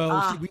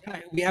 So Ah.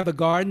 we have a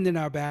garden in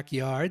our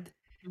backyard,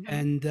 Hmm.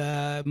 and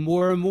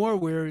more and more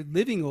we're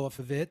living off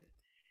of it.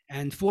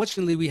 And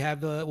fortunately, we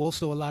have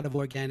also a lot of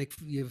organic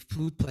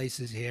food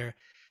places here.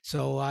 So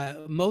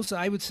most,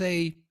 I would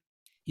say,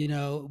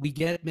 we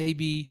get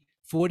maybe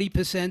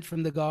 40%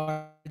 from the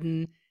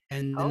garden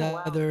and Oh,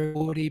 wow. another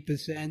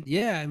 40%.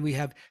 Yeah, and we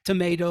have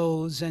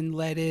tomatoes and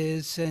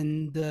lettuce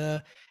and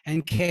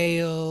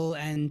kale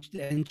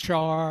and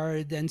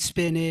chard and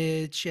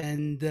spinach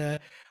and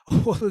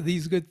all of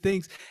these good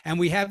things. And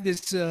we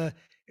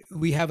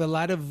have a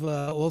lot of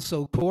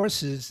also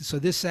courses. So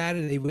this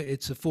Saturday,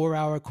 it's a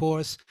 4-hour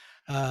course.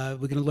 We're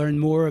going to learn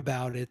more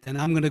about it, and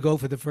I'm going to go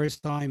for the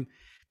first time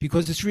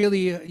because it's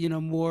really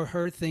more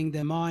her thing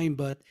than mine.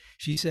 But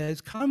she says,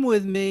 "Come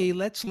with me,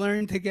 let's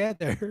learn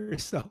together."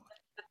 So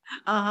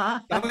Uh-huh.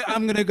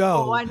 I'm going to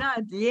Well, go. why not?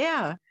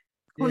 Yeah.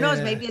 Who knows?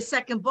 Yeah. Maybe a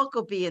second book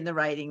will be in the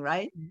writing,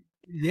 right?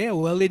 Yeah,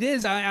 well, it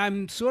is.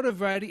 I'm sort of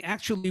writing.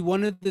 Actually,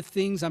 one of the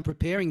things I'm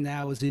preparing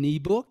now is an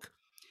ebook,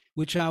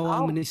 which Oh,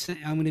 I'm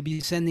going to be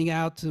sending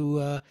out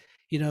to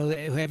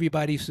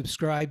everybody who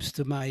subscribes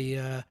to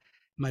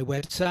my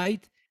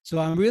website. So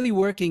I'm really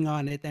working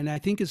on it, and I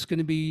think it's going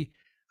to be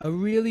a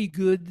really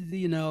good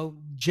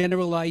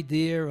general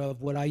idea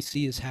of what I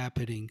see is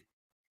happening.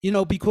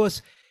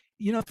 Because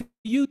for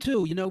you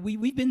too.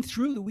 We've been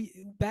through. We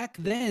back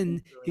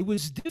then it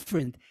was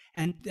different,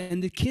 and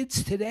the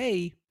kids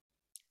today,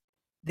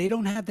 they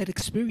don't have that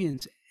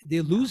experience.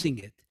 They're no. losing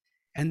it.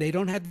 And they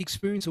don't have the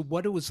experience of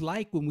what it was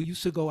like when we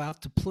used to go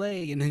out to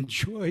play and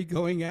enjoy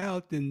going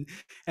out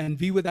and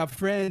be with our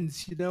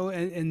friends,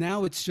 and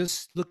now it's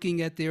just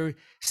looking at their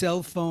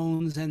cell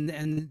phones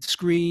and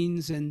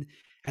screens and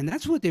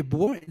that's what they're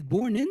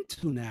born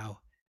into now.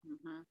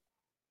 Mhm.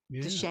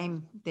 It's a Yeah. shame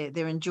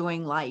they're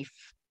enjoying life.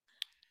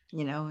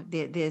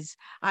 There's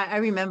I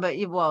remember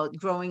well,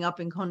 growing up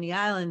in Coney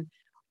Island,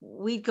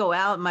 we'd go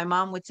out, my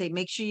mom would say,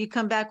 make sure you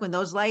come back when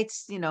those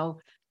lights,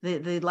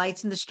 the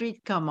lights in the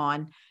street come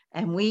on.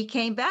 And we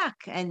came back,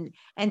 and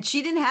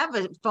she didn't have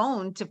a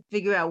phone to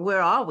figure out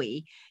where are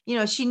we.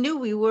 She knew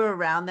we were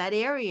around that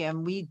area,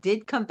 and we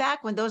did come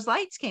back when those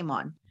lights came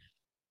on.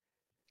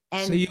 So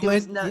And you there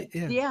was went, no,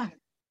 yeah.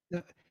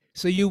 yeah,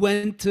 So you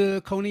went to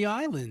Coney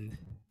Island.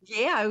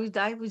 yeah,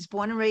 I was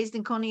born and raised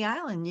in Coney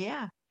Island,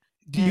 yeah.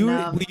 Do And you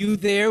were you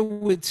there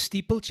with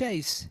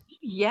steeplechase?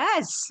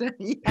 yes,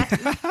 yes.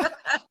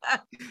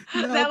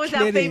 No That was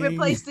our favorite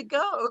place kidding. to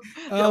go.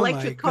 The Oh my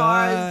electric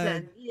cars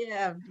and God.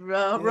 yeah,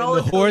 And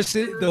roller the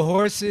coasters.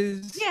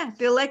 horses. Yeah,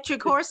 the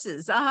electric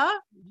horses. Uh-huh.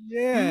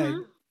 Yeah.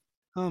 Hmm.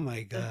 Oh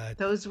my God.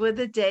 Those were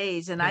the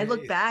days. And I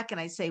look Yeah. back and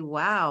I say,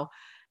 wow,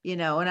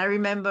 and I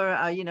remember,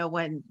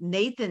 when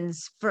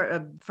Nathan's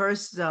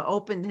first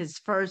opened his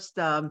first,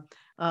 um,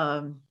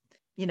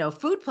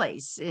 food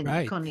place in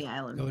Right. Coney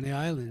Island. Coney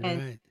Island, And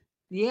right.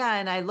 yeah,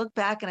 and I look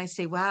back and I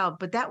say, wow,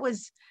 but that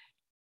was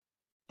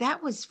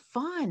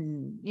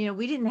fun.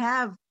 We didn't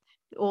have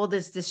all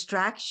this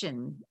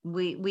distraction.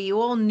 We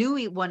all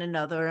knew one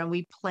another, and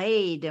we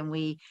played, and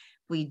we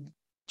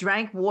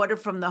drank water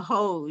from the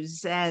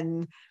hose,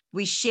 and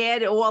we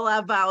shared all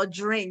of our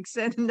drinks,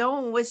 and no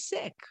one was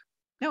sick.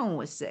 No one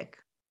was sick.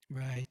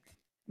 Right.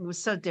 It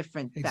was so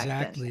different back then.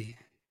 Exactly.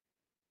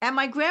 And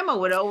my grandma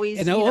would always,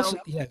 And also,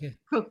 yeah, yeah,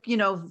 cook,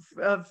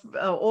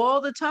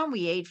 all the time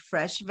we ate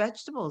fresh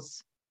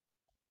vegetables.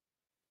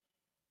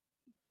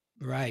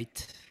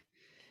 right.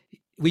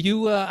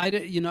 Well,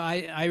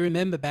 I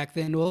remember back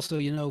then also,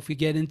 if we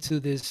get into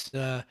this,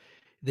 the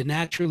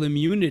natural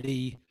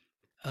immunity,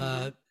 Hmm.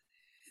 uh,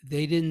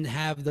 they didn't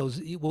have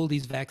all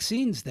these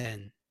vaccines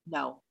then.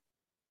 No,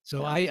 So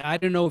no. I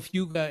don't know if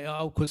you guys,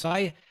 oh, because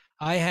I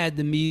had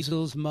the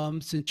measles,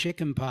 mumps, and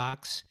chicken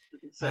pox.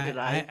 So I did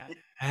I.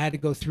 I had to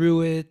go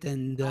through it,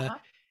 and Uh-huh.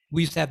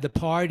 we used to have the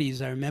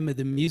parties. I remember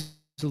the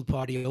measles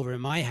party over at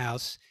my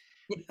house.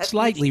 Yes, me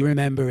Slightly too.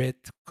 remember it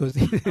because,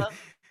 Uh,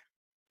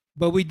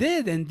 but we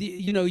did, and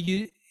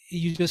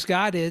you just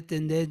got it,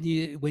 and then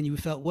when you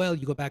felt well,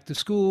 you go back to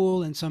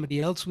school, and somebody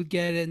else would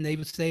get it, and they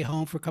would stay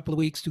home for a couple of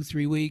weeks, 2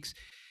 3 weeks.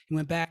 You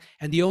went back,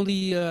 and the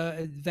only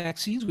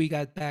vaccines we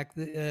got back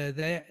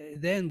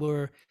then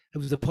were it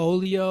was the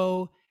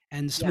polio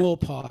and yeah,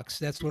 smallpox.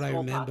 That's and what I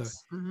remember,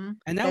 smallpox. Hmm.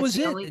 and that That's was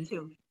the it. only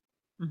two.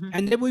 Hmm.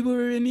 And then we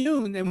were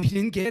immune, and we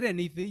didn't get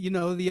anything,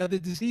 the other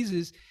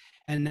diseases.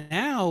 And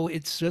now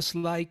it's just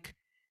like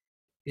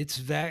it's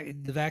the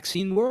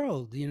vaccine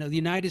world. The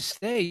United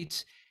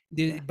States.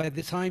 Yeah, By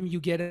the time you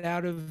get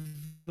out of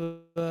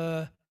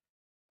uh,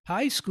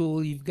 high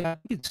school, you've got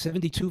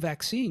 72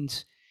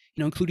 vaccines,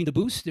 including the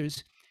boosters.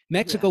 yeah.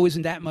 Mexico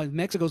isn't that much.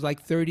 Mexico's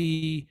like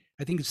 30.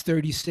 I think it's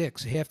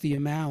 36, half the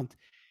amount.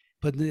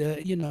 But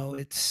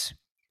it's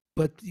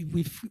but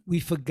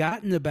we've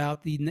forgotten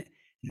about the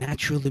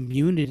natural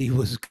immunity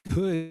was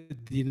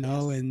good, Yes,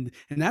 and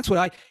that's what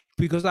I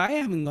because I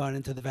haven't gone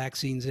into the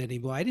vaccines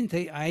anymore. I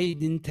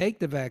didn't take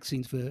the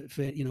vaccines for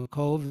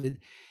COVID,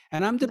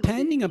 and I'm no,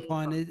 depending they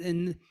upon don't. it,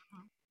 and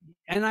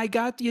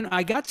Mhm.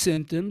 I got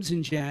symptoms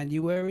in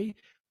January,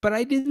 but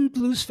I didn't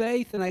lose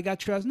faith, and I got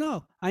trust.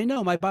 No, I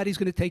know my body's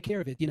going to take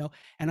care of it,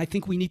 and I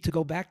think we need to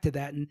go back to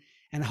that,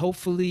 and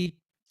hopefully.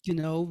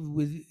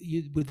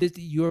 with this,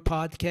 your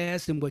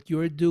podcast and what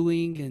you're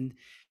doing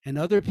and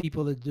other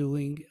people are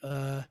doing,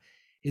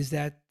 is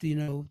that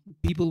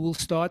people will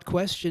start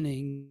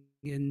questioning,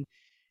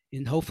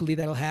 and hopefully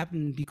that'll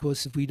happen,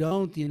 because if we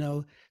don't,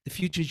 the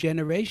future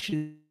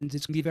generations,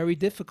 it's going to be very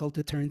difficult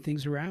to turn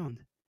things around.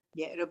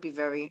 Yeah, it'll be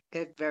very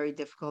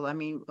difficult. I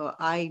mean,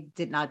 I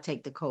did not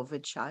take the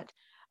COVID shot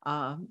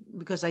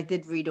because I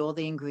did read all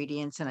the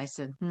ingredients, and I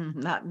said,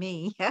 not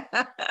me.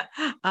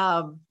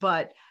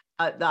 But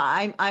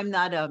I'm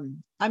not.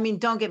 I mean,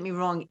 don't get me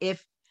wrong.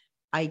 If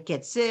I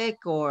get sick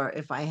or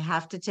if I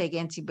have to take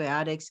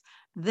antibiotics,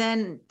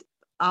 then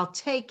I'll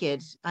take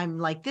it. I'm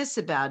like this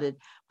about it,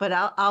 but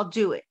I'll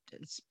do it.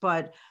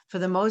 But for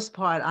the most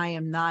part, I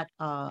am not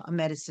a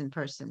medicine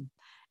person,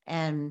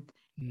 and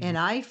Mm. and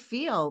I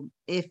feel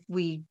if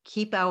we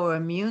keep our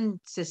immune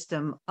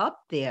system up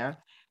there,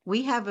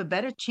 we have a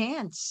better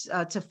chance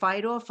to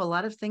fight off a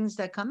lot of things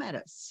that come at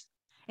us,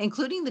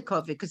 including the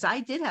COVID. Because I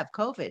did have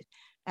COVID,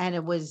 and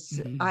it was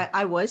Mhm.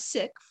 I was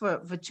sick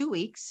for 2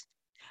 weeks,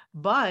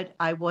 but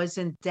I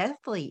wasn't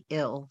deathly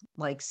ill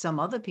like some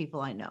other people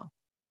I know.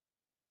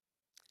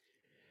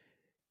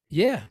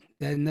 Yeah,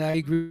 and I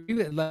agree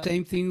with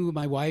same thing with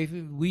my wife.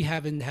 We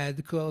haven't had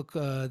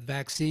the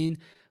vaccine.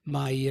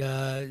 My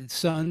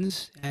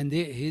sons and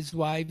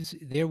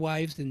their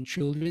wives and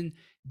children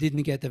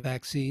didn't get the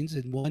vaccines,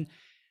 and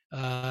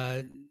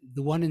uh,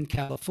 the one in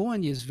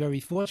California is very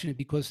fortunate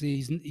because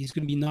he's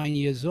going to be 9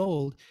 years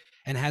old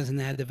and hasn't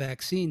had the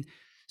vaccine. Mhm.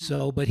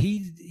 So, but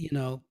he's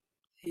going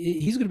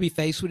to be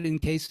faced with it in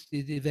case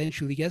it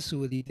eventually gets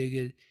to it.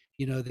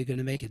 They're going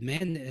to make it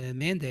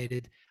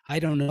mandated. I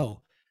don't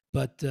know,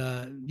 but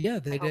yeah,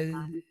 I hope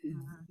not.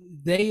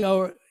 Mhm. they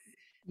are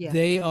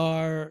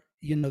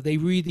Yeah, they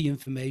read the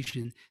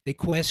information, they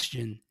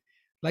question,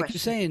 like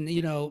you're question. saying.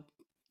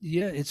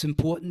 Yeah, it's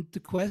important to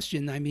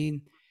question. I mean,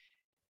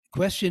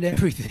 question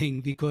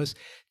everything, because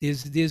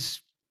there's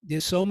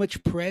so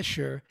much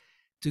pressure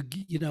to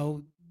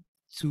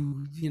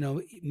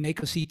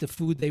make us eat the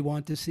food they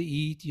want us to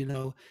eat,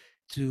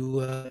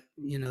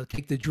 to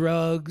take the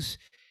drugs.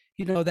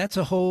 That's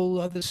a whole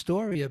other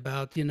story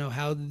about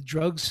how the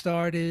drugs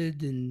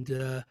started,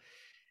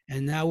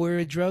 and now we're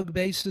a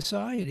drug-based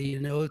society.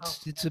 Oh,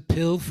 It's a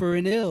pill for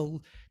an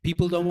ill.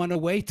 People don't mhm. want to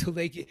wait till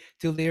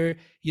their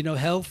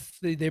health,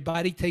 their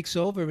body takes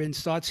over and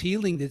starts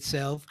healing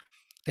itself.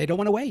 They don't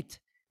want to wait.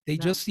 They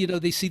No, just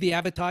they see the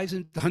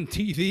advertisement on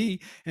TV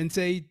and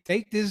say,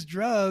 take this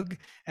drug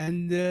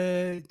and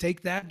take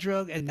that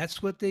drug, and that's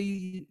what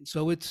they.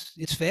 So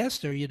it's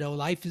faster.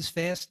 Life is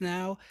fast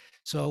now.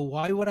 So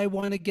why would I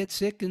want to get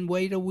sick and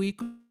wait a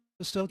week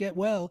or so to get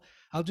well?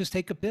 I'll just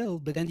take a pill.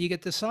 But then you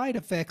get the side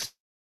effects,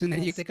 and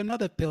then you take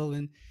another yes, pill,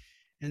 and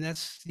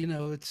that's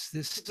it's it's a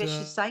this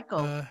vicious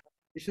cycle.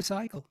 vicious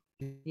cycle.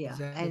 Yeah,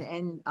 Exactly.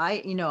 and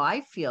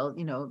I feel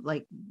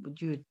like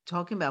what you're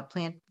talking about,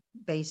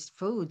 plant-based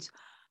foods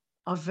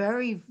are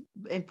very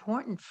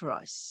important for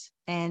us,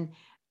 and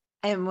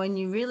when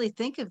you really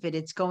think of it,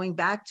 it's going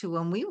back to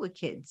when we were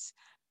kids.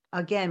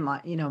 Again,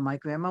 my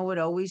grandma would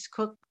always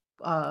cook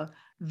uh,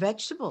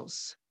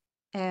 vegetables,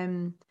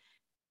 and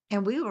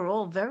and we were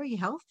all very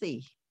healthy.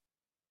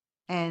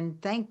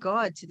 And thank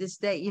God to this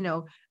day,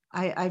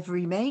 I've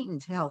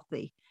remained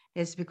healthy.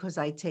 It's because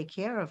I take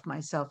care of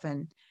myself.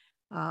 And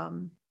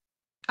um,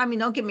 I mean,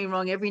 don't get me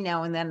wrong. Every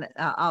now and then,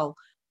 I'll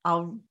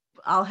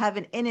I'll have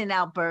an In and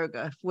Out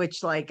burger,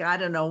 which, like, I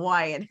don't know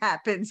why it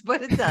happens,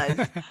 but it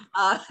does.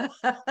 Uh,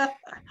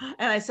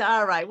 and I say,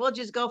 all right, we'll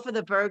just go for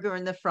the burger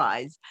and the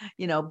fries,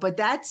 But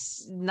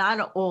that's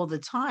not all the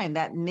time.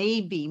 That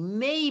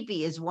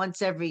maybe is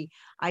once every,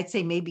 I'd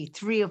say maybe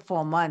 3 or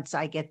 4 months.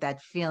 I get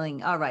that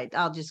feeling. All right,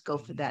 I'll just go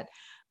for Mhm. that.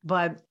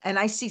 But and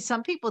I see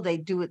some people, they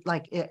do it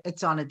like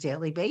it's on a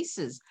daily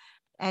basis,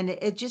 and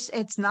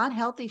it's not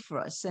healthy for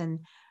us. And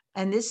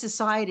this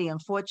society,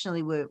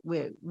 unfortunately,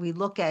 we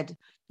look at,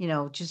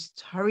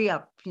 just hurry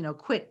up,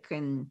 quick,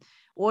 and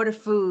order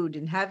food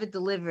and have it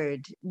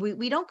delivered.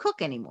 We don't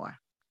cook anymore.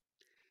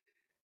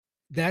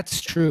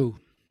 That's true.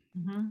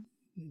 Hmm.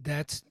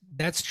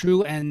 That's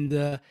true,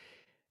 and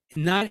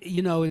not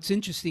it's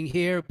interesting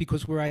here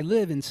because where I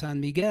live in San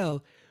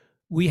Miguel,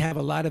 we have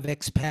a lot of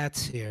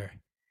expats here.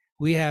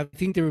 We have, I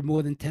think there are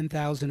more than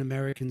 10,000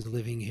 Americans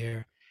living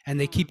here, and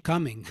they keep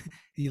coming.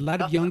 A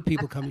lot of young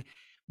people coming,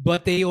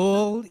 but they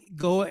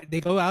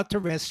go out to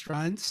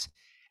restaurants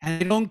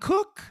and they don't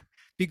cook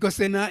because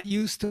they're not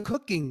used to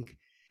cooking.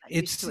 Not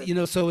used to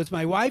it. So it's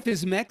my wife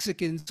is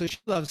Mexican, so she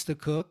loves to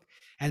cook.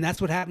 And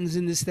that's what happens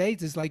in the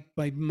States. It's like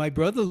my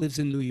brother lives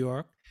in New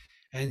York,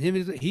 and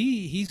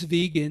he's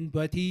vegan,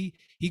 but he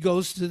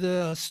goes to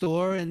the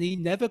store and he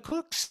never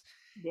cooks.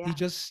 He Yeah.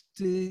 just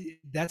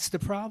that's the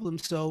problem.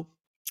 So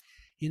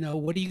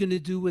what are you going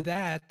to do with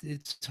that?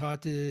 It's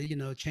hard to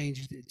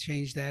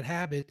change that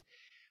habit.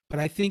 But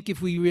I think if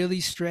we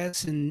really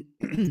stress and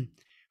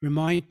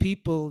remind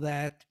people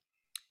that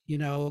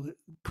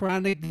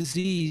chronic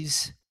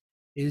disease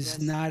is Yes.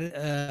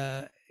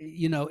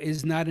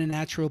 not a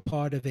natural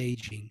part of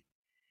aging.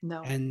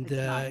 No, And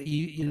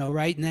it's not.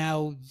 right now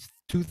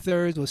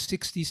 2/3 or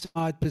 60 some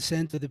odd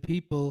percent of the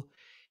people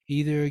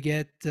either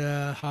get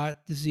heart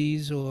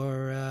disease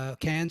or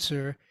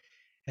cancer,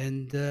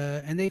 and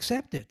they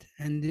accept it,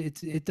 and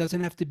it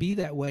doesn't have to be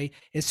that way.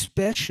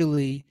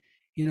 Especially,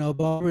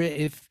 Barbara,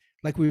 if,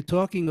 like we were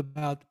talking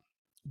about,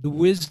 the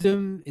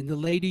wisdom in the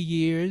later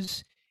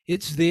years,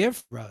 it's there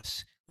for us.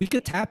 We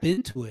could tap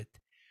into it.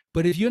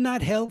 But if you're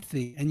not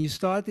healthy and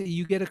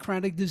you get a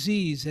chronic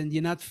disease and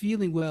you're not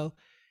feeling well,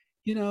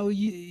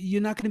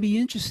 you're not going to be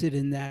interested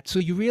in that. So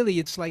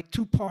it's like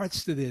two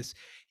parts to this.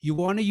 You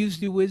want to use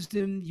the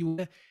wisdom.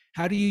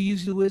 How do you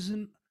use the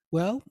wisdom?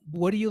 Well,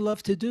 what do you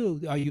love to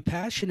do? Are you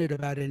passionate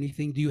about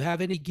anything? Do you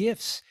have any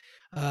gifts?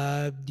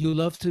 Do you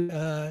love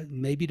to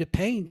maybe to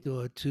paint,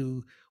 or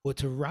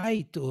to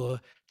write,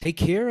 or take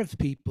care of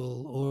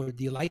people, or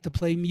do you like to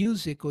play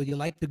music, or do you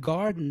like to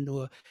garden,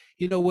 or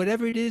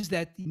whatever it is,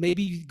 that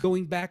maybe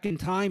going back in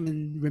time and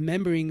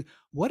remembering,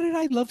 what did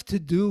I love to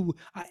do?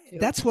 Too.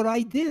 That's what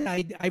I did.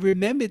 I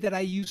remember that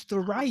I used to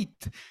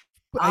write.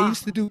 I Ah,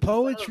 used to do well,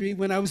 poetry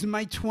when I was in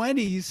my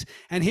 20s,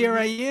 and here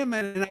I mhm. am,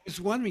 and I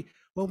was wondering,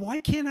 well,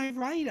 why can't I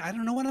write? I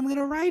don't know what I'm going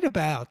to write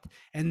about.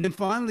 And then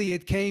finally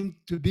it came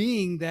to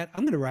being that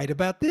I'm going to write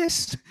about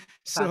this. About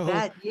So,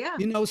 that. Yeah.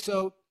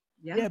 so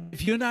Yeah. yeah,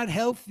 if you're not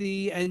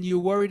healthy and you're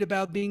worried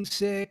about being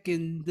sick,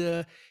 and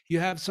you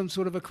have some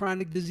sort of a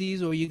chronic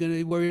disease, or you're going to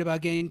be worried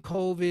about getting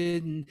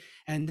COVID,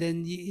 and then,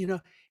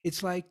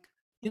 it's like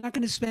you're not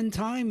going to spend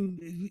time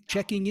No,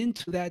 checking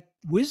into that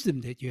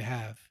wisdom that you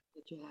have.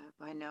 that you have.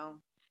 I know.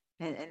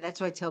 And that's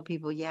why I tell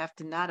people you have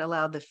to not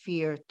allow the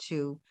fear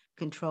to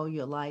control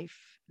your life.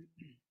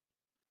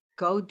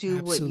 Go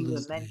do what you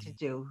were meant to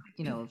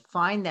Absolutely. do.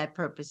 Find that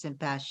purpose and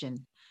passion.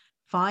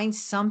 Find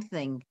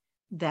something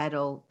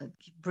that'll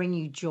bring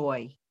you joy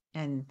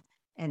and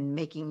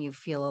making you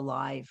feel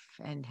alive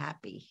and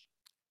happy.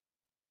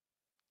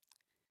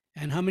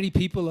 And how many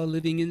people are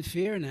living in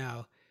fear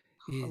now?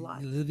 A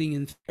lot. Living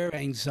in fear,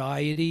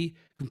 anxiety,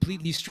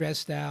 completely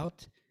stressed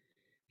out,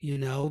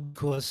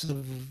 because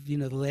of, the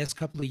last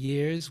couple of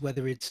years,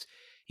 whether it's,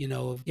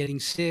 of getting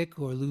sick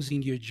or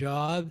losing your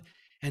job,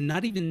 and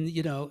not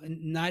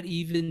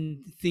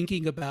even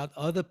thinking about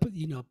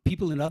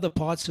people in other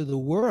parts of the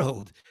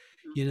world.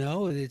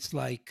 It's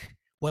like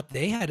what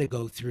they had to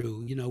go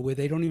through, where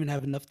they don't even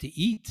have enough to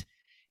eat,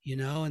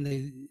 and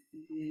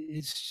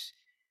it's,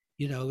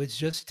 it's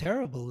just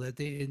terrible that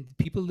and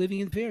people living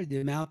in fear.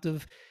 The amount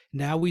of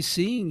Now we're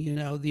seeing,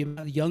 the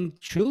amount of young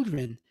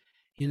children,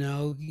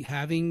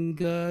 having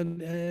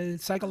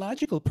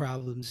psychological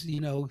problems.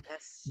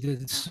 Yes. The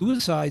Yeah.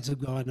 suicides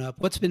have gone up.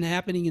 What's been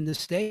happening in the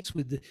states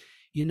with the,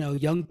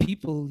 young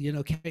people,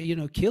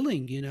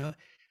 killing.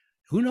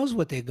 Who knows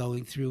what they're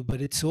going through? But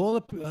it's all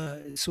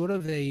sort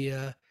of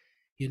a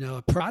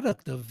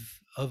product of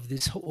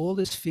all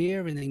this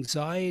fear and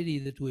anxiety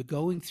that we're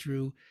going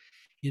through.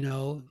 You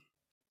know,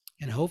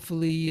 and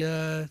hopefully,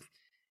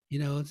 you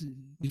know,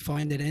 we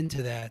find an end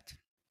to that.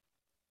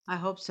 I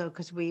hope so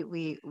because we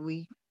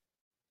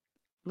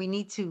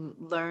need to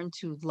learn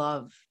to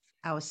love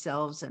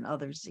ourselves and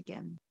others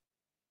again.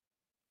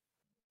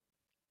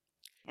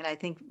 And I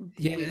think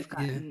Yeah, we've yeah,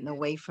 gotten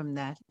away from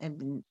that.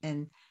 And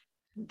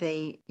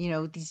they,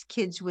 these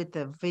kids with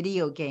the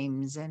video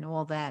games and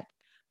all that,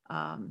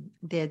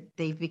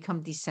 they've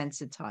become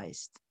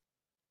desensitized.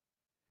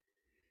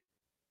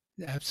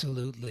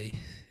 absolutely.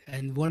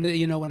 And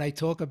when I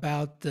talk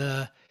about,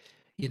 the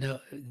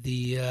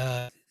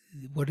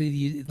what are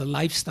the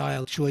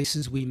lifestyle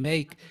choices we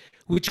make,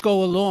 which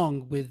go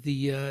along with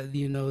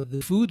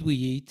the food we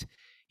eat.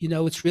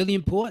 It's really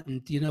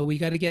important. We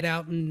got to get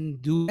out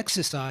and do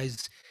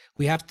exercise.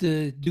 We have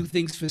to do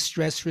things for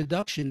stress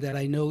reduction that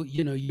I know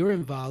you're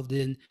involved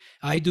in.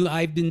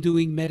 I've been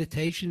doing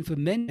meditation for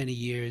many, many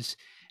years,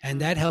 and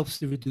Mm. that helps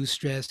to reduce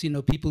stress.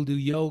 People do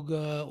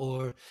yoga,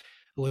 or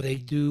they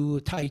do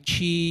tai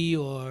chi,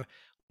 or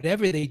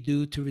whatever they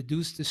do to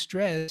reduce the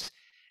stress.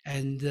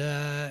 And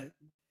uh,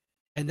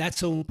 and that's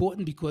so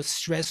important because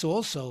stress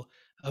also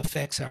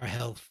affects our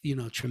health,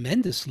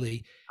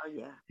 tremendously. Oh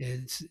yeah.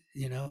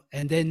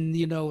 And then,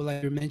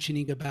 like you're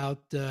mentioning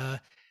about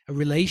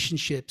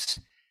relationships.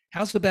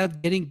 How's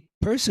about getting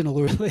personal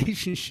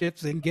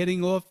relationships and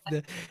getting off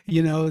the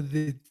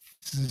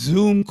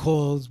Zoom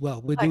calls?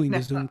 Well, we're I doing know.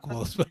 the Zoom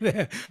calls,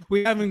 but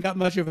we haven't got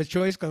much of a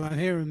choice because I'm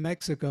here in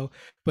Mexico.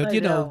 But I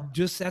know.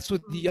 just that's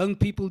what the Mm. young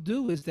people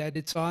do, is that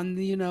it's on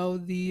the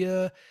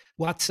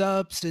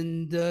WhatsApps,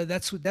 and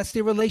that's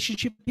their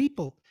relationship with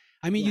people.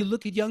 I mean, Yeah. you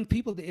look at young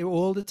people, they're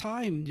all the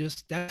time.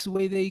 Just that's the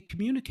way they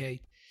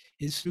communicate,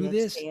 is through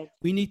Yeah, it's this. sad.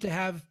 We need to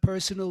have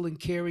personal and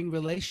caring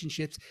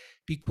relationships,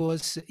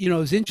 because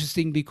it's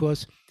interesting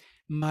because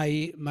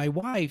my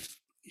wife,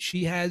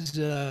 she has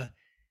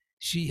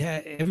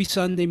every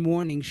Sunday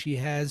morning she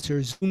has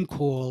her Zoom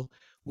call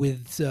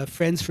with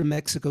friends from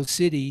Mexico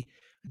City,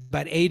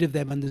 about 8 of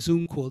them on the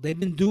Zoom call. They've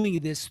been doing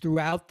this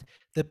throughout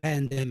the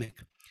pandemic.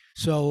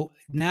 So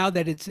now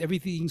that it's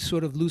everything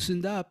sort of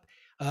loosened up,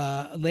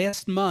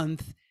 last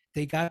month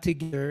they got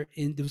together.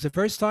 It was the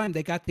first time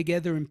they got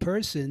together in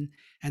person,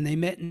 and they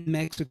met in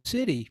Mexico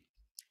City.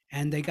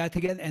 and they got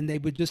together and they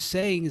were just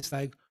saying, it's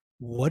like,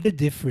 what a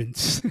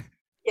difference.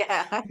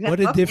 Yeah, I What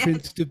a know. Yes.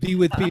 difference to be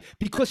with people,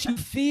 because you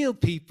feel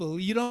people.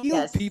 You don't feel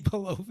Yes.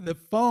 people over the No,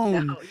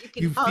 phone. you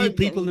can You feel hug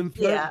people and in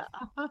yeah.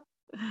 person.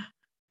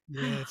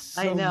 Yeah,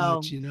 I so know.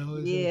 much, you know.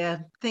 Yeah,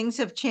 things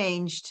have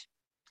changed.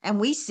 And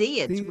we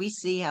see it. Thing, We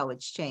see how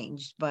it's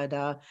changed. But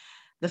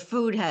the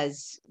food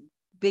has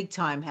big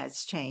time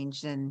has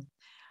changed. And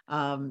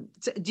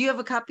so do you have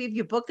a copy of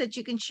your book that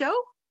you can show?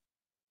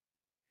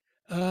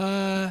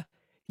 uh,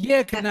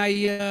 yeah, can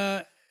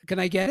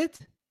I get it?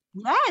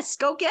 Yes,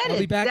 go get I'll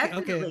be it. back.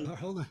 Okay, Definitely.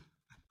 hold on.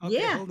 Okay,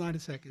 Yeah. hold on a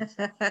second.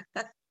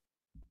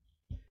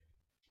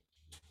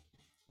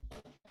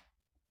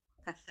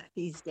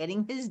 He's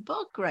getting his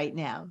book right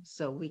now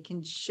so we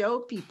can show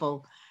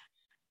people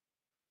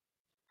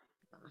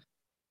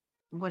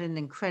what an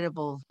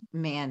incredible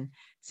man.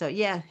 So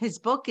yeah, his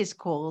book is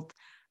called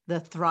The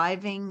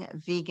Thriving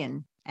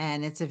Vegan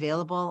and it's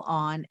available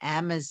on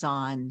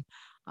Amazon.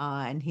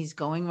 And he's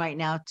going right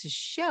now to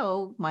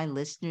show my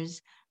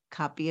listeners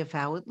copy of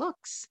how it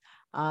looks.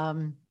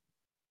 Um,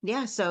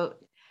 yeah, so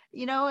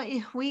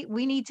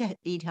we need to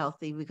eat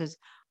healthy because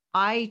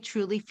I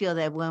truly feel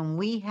that when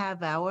we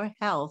have our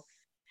health,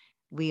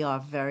 we are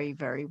very,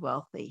 very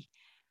wealthy.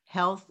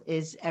 Health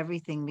is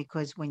everything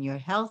because when you're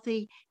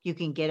healthy, you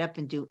can get up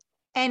and do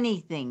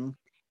anything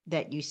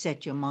that you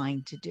set your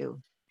mind to do.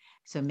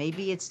 So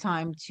maybe it's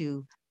time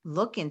to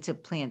look into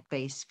plant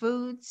based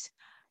foods,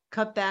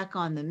 cut back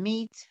on the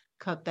meat,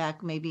 cut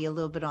back maybe a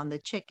little bit on the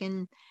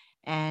chicken,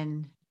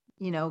 and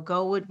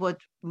go with what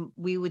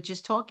we were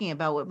just talking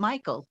about with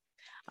Michael.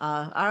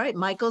 All right,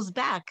 Michael's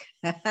back.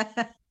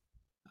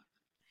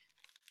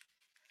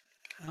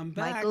 I'm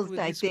back Michael's with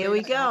back. this There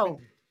great we go.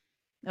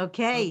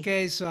 Okay.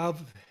 Okay, so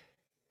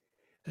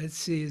let's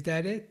see, is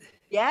that it?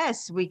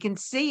 Yes, we can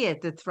see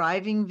it, the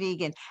Thriving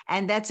Vegan.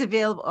 And that's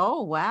available.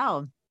 Oh,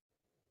 wow.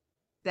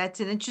 That's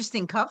an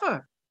interesting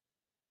cover.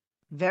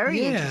 Very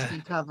Yeah.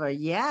 interesting cover.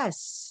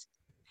 Yes.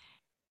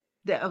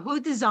 Who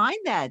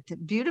designed that?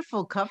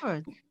 Beautiful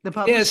cover. The Yeah,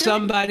 publisher?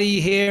 somebody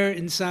here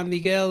in San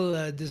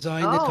Miguel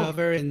designed the Oh,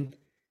 cover, and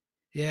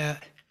yeah.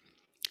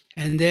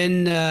 And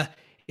then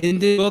in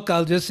the book,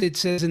 it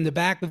says in the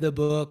back of the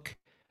book,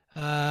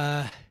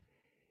 uh,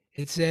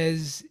 it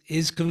says,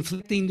 is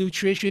conflicting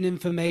nutrition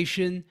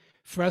information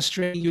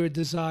frustrating your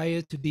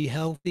desire to be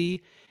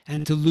healthy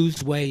and to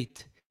lose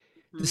weight?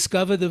 mhm,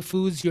 Discover the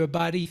foods your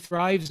body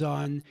thrives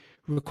on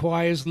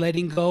requires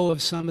letting go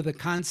of some of the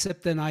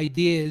concept and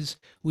ideas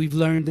we've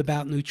learned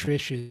about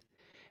nutrition.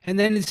 And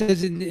then it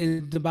says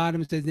in the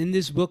bottom, it says, in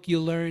this book,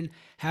 you'll learn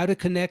how to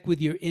connect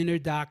with your inner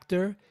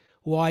doctor,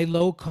 why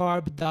low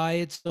carb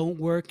diets don't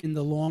work in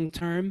the long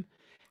term,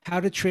 how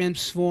to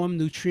transform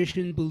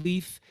nutrition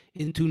belief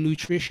into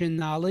nutrition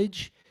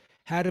knowledge,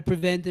 how to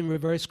prevent and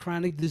reverse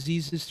chronic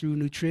diseases through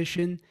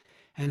nutrition,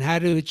 and how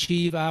to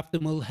achieve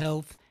optimal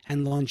health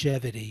and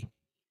longevity.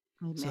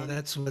 So amen.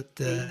 that's what,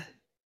 There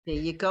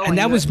you go. and And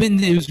that you're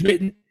it was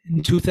written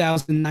in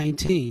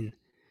 2019.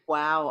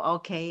 wow,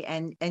 okay.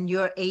 And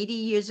you're 80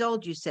 years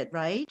old, you said,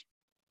 right?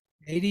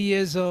 80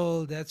 years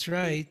old. That's Yeah.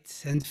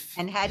 right.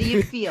 And how do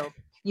you feel?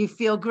 You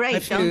feel I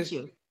great, feel don't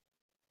you?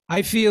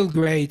 I feel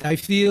great. I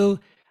feel.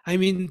 I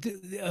mean,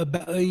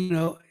 about,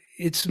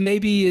 it's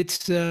maybe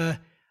it's.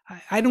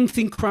 I don't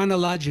think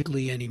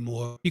chronologically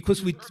anymore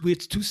because Mhm. we're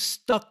too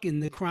stuck in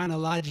the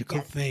chronological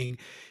Yes. thing,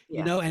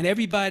 Yeah. and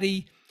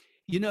everybody.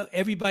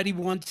 Everybody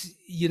wants,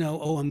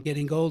 oh, I'm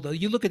getting older.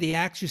 You look at the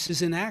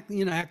actresses and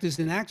actors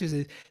and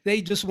actresses.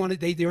 They just want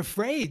to. They're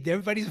afraid.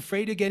 Everybody's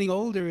afraid of getting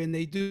older, and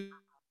they do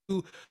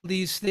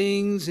these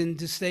things and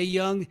to stay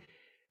young.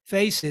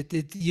 Face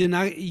it, you're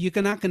not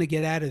going to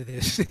get out of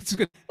this.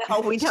 No,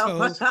 we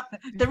don't. So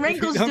The if you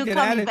wrinkles don't do get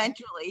come out of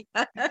eventually.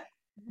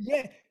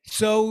 yeah,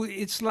 so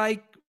it's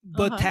like,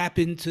 but Uh-huh. tap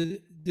into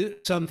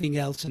something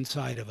else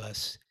inside of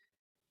us.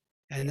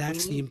 And Yeah, we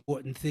that's the need.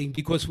 important thing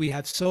because we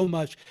have so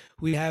much.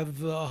 We have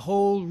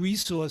whole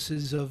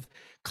resources of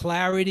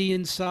clarity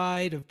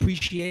inside, of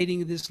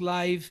appreciating this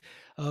life,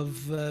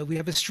 of we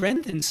have a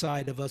strength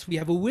inside of us. We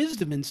have a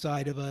wisdom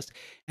inside of us.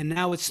 And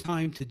now it's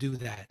time to do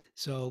that.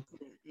 So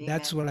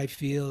that's Amen. what I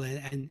feel.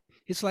 And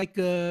it's like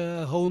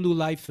a whole new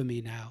life for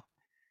me now.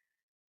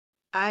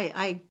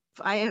 I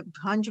am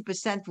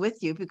 100% with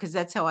you because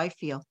that's how I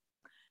feel.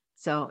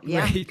 So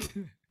yeah, Great.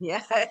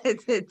 yeah,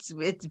 it's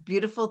a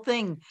beautiful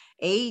thing.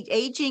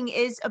 Aging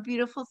is a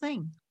beautiful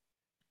thing.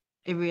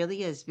 It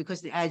really is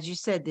because, as you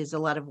said, there's a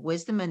lot of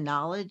wisdom and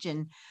knowledge,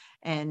 and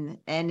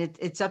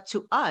it's up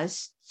to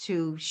us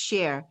to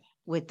share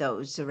with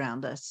those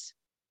around us.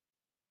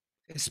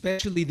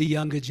 Especially the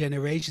younger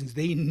generations,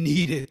 they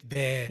need it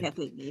Yeah, bad.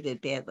 they need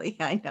it badly.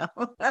 I know.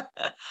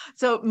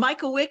 So,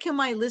 Michael, where can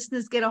my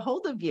listeners get a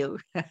hold of you,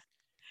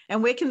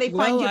 and where can they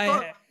find Well, your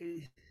book?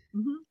 I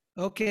Mhm.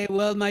 okay.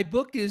 Well, my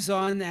book is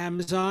on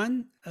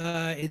Amazon.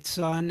 It's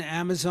on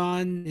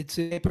Amazon. It's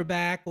a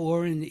paperback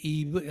or an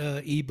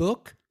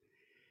ebook.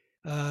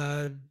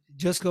 Uh,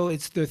 just go.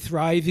 It's the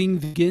Thriving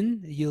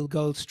Vegan. You'll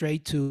go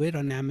straight to it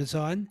on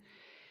Amazon.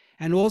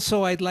 And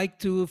also, I'd like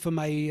to for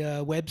my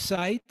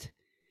website.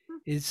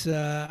 It's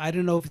I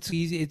don't know if it's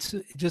easy. It's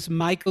just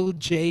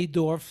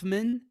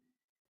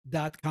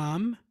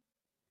michaeljdorfman.com.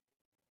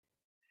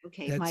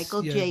 Okay, That's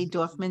yeah,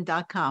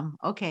 michaeljdorfman.com.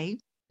 Okay.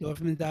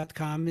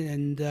 Dorfman.com.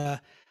 And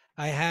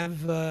I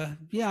have,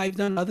 yeah, I've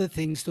done other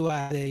things too. I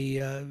have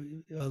a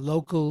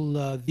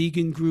local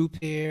vegan group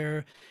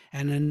here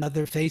and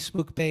another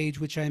Facebook page,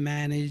 which I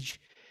manage.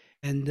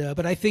 And,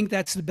 but I think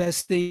that's the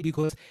best thing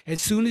because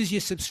as soon as you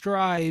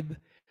subscribe,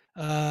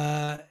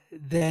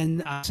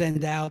 then I'll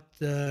send out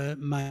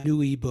my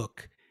new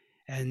ebook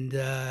and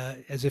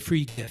as a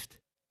free gift.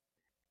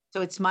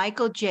 So it's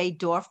Michael J.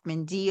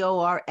 Dorfman,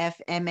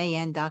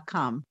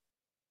 DORFMAN.com.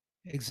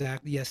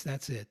 Exactly. Yes,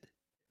 that's it.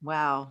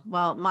 Wow.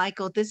 Well,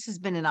 Michael, this has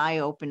been an eye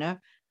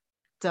opener.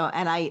 So,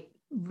 and I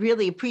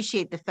really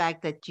appreciate the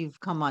fact that you've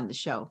come on the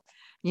show.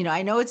 You know,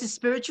 I know it's a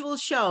spiritual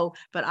show,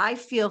 but I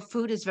feel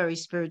food is very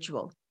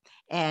spiritual.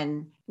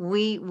 And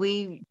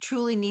we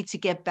truly need to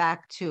get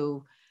back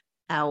to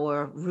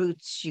our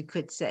roots, you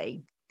could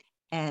say,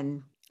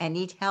 and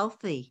eat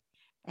healthy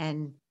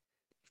and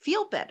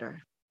feel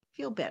better.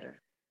 Feel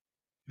better.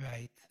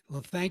 Right.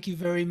 Well, thank you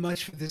very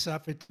much for this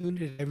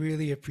opportunity. I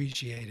really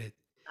appreciate it.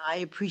 I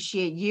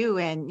appreciate you.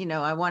 And, you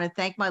know, I want to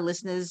thank my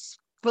listeners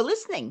for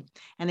listening.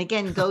 And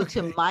again, go to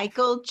Okay.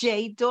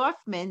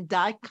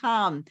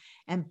 michaeljdorfman.com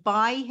and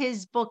buy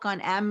his book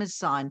on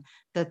Amazon,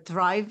 The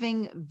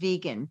Thriving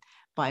Vegan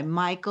by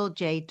Michael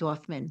J.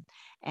 Dorfman.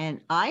 And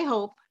I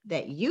hope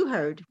that you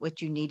heard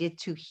what you needed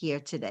to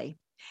hear today.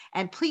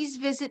 And please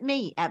visit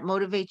me at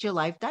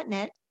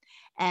motivateyourlife.net.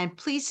 And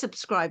please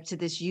subscribe to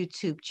this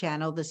YouTube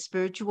channel, the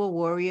Spiritual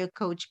Warrior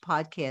Coach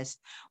Podcast.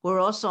 We're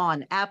also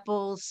on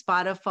Apple,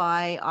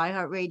 Spotify,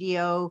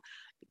 iHeartRadio,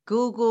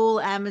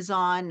 Google,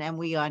 Amazon, and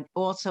we are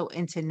also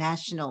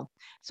international.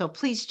 So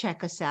please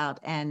check us out.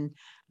 And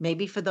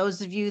maybe for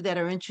those of you that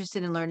are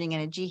interested in learning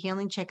energy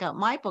healing, check out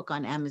my book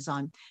on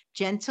Amazon,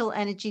 Gentle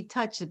Energy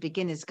Touch, The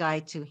Beginner's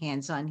Guide to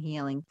Hands-on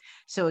Healing.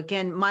 So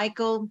again,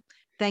 Michael,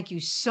 thank you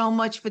so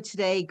much for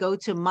today. Go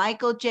to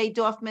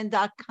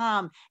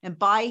michaeljdorfman.com and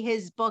buy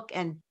his book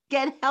and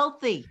get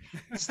healthy.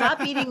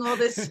 Stop eating all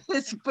this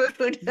food.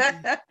 Because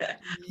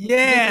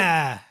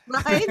Yeah.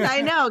 right,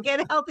 I know,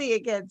 get healthy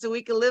again so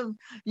we can live.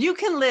 You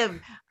can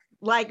live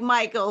like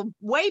Michael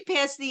way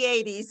past the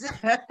 80s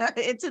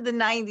into the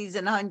 90s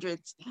and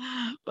hundreds.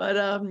 But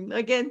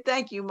again,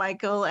 thank you,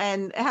 Michael,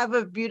 and have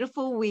a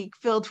beautiful week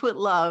filled with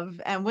love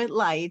and with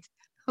light.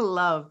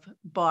 Love,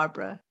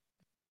 Barbara.